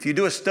really didn't. If you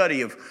do a study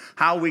of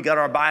how we got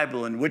our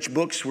Bible and which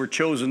books were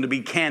chosen to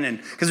be canon,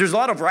 because there's a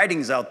lot of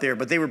writings out there,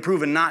 but they were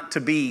proven not to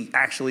be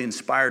actually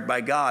inspired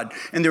by God.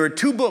 And there were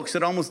two books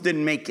that almost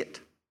didn't make it.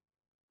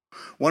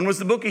 One was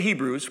the book of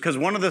Hebrews, because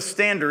one of the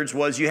standards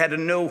was you had to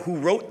know who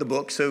wrote the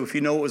book, so if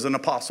you know it was an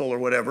apostle or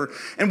whatever.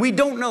 And we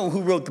don't know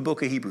who wrote the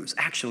book of Hebrews.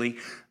 Actually,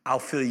 I'll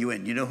fill you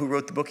in. You know who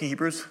wrote the book of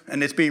Hebrews?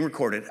 And it's being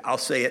recorded. I'll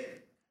say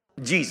it.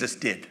 Jesus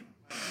did.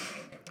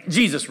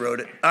 Jesus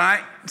wrote it, all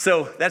right?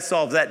 So that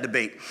solves that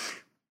debate.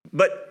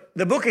 But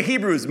the book of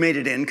Hebrews made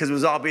it in because it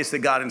was obvious that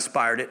God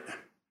inspired it.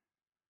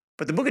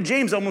 But the book of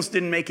James almost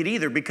didn't make it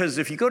either, because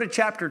if you go to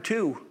chapter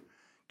 2,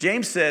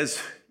 James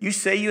says, you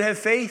say you have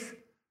faith?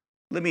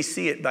 Let me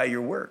see it by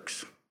your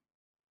works.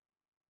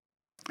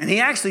 And he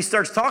actually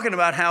starts talking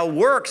about how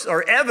works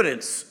are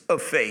evidence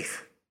of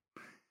faith.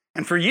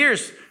 And for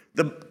years,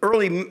 the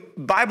early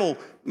Bible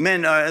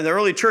men, the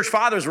early church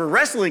fathers were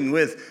wrestling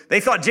with, they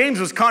thought James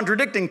was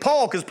contradicting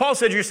Paul, because Paul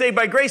said you're saved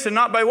by grace and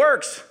not by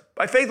works,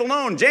 by faith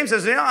alone. James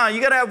says, you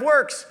got to have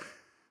works.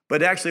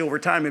 But actually over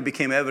time it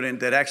became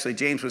evident that actually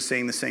James was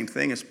saying the same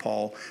thing as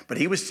Paul, but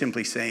he was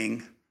simply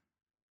saying,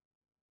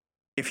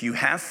 if you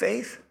have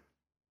faith,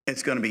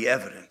 it's going to be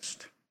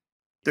evidenced.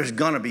 There's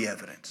going to be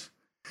evidence.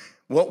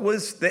 What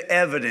was the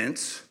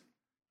evidence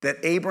that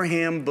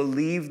Abraham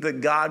believed that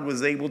God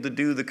was able to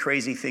do the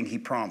crazy thing he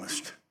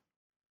promised?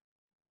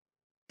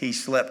 He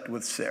slept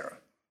with Sarah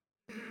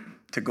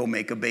to go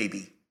make a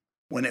baby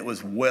when it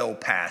was well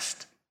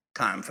past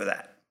time for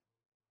that.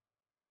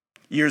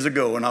 years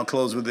ago, and I'll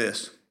close with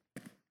this.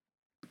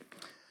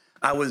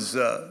 I was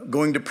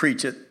going to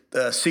preach at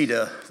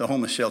CETA, the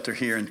homeless shelter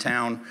here in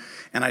town,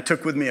 and I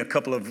took with me a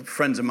couple of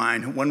friends of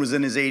mine. One was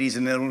in his 80s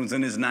and the other one was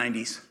in his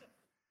 90s.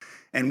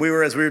 And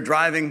as we were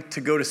driving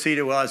to go to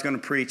CETA while I was going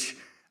to preach,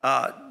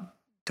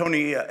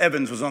 Tony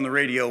Evans was on the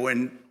radio,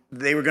 and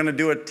he was going to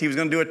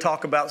do a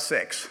talk about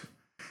sex.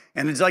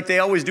 And it's like they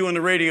always do on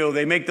the radio.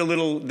 They make the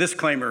little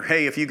disclaimer,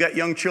 hey, if you got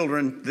young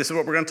children, this is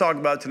what we're going to talk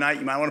about tonight.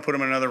 You might want to put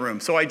them in another room.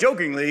 So I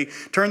jokingly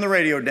turned the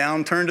radio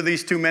down, turned to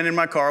these two men in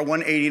my car,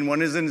 one 80 and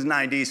one is in his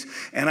 90s.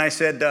 And I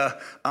said,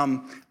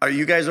 are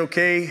you guys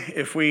okay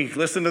if we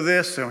listen to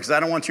this? Because I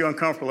don't want you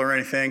uncomfortable or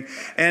anything.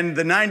 And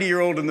the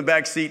 90-year-old in the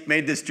back seat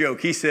made this joke.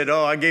 He said,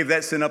 I gave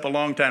that sin up a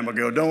long time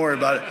ago. Don't worry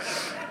about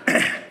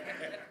it.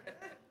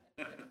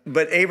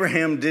 But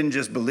Abraham didn't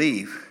just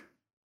believe.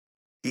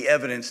 He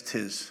evidenced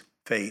his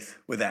faith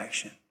with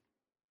action.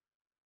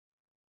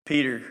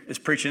 Peter is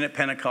preaching at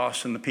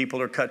Pentecost, and the people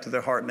are cut to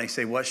their heart, and they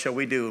say, what shall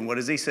we do? And what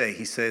does he say?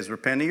 He says,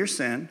 repent of your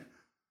sin,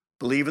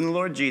 believe in the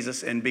Lord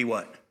Jesus, and be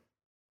what?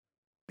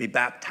 Be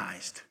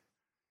baptized.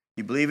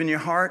 You believe in your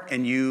heart,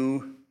 and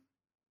you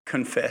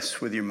confess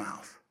with your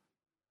mouth.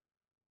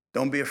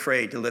 Don't be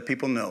afraid to let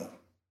people know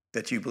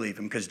that you believe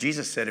him, because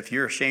Jesus said if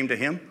you're ashamed of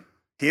him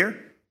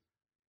here,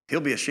 he'll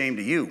be ashamed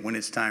of you when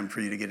it's time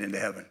for you to get into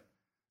heaven.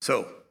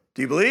 So,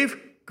 do you believe?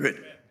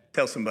 Good.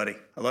 Tell somebody.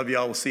 I love you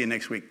all. We'll see you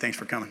next week. Thanks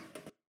for coming.